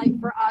else you'd like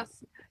for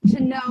us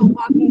to know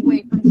walking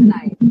away from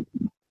tonight?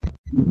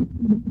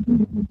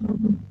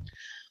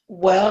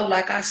 Well,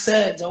 like I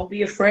said, don't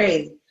be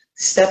afraid.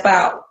 Step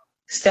out.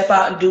 Step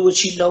out and do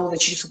what you know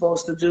that you're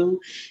supposed to do.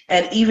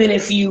 And even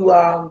if you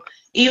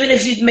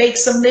make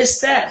some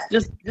missteps,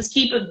 just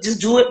keep it,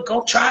 just do it,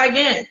 go try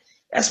again.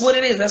 That's what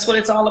it is. That's what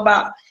it's all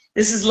about.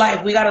 This is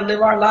life. We gotta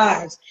live our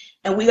lives.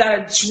 And we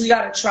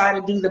gotta try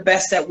to do the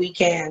best that we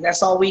can.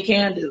 That's all we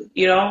can do,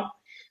 you know?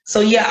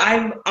 So yeah,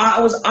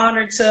 I was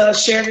honored to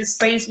share this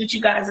space with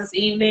you guys this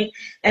evening,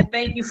 and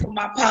thank you for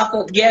my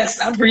pop-up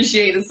guest. I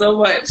appreciate it so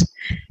much.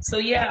 So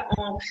yeah,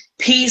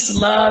 peace,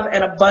 love,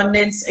 and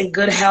abundance, and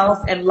good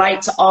health and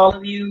light to all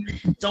of you.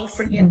 Don't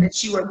forget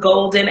that you are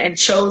golden and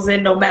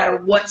chosen, no matter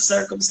what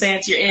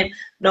circumstance you're in,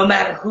 no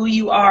matter who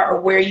you are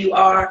or where you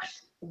are.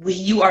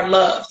 You are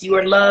loved. You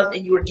are loved,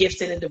 and you are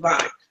gifted and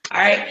divine. All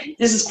right,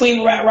 this is Queen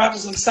Murat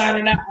Rogers. I'm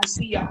signing out. I'll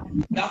see y'all.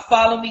 Y'all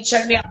follow me.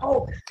 Check me out.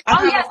 Oh,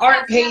 I have an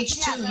art page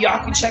too.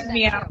 Y'all can check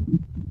me out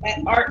at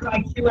Art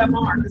by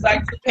QMR because I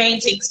do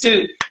paintings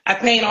too. I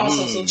paint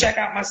also, so check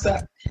out my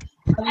stuff.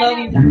 I love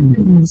you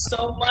guys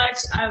so much.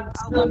 I'm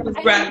filled with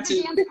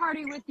gratitude. I dance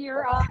party with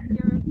your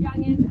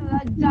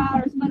young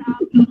daughters, but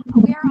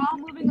we are all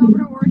moving over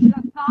to Origin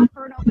of Thought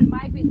for an open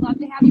mic. We'd love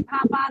to have you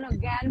pop on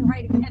again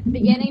right at the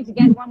beginning to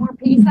get one more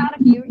piece out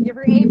if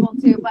you're able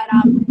to. But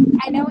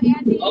I know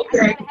Andy, I'm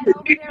gonna head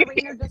over there.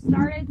 We're just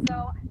started,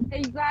 so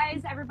thank you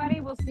guys, everybody.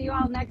 We'll see you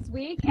all next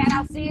week, and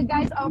I'll see you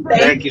guys over.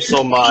 Thank you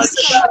so much.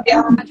 Thank you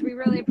so much. We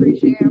really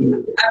appreciate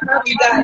it. I love you guys.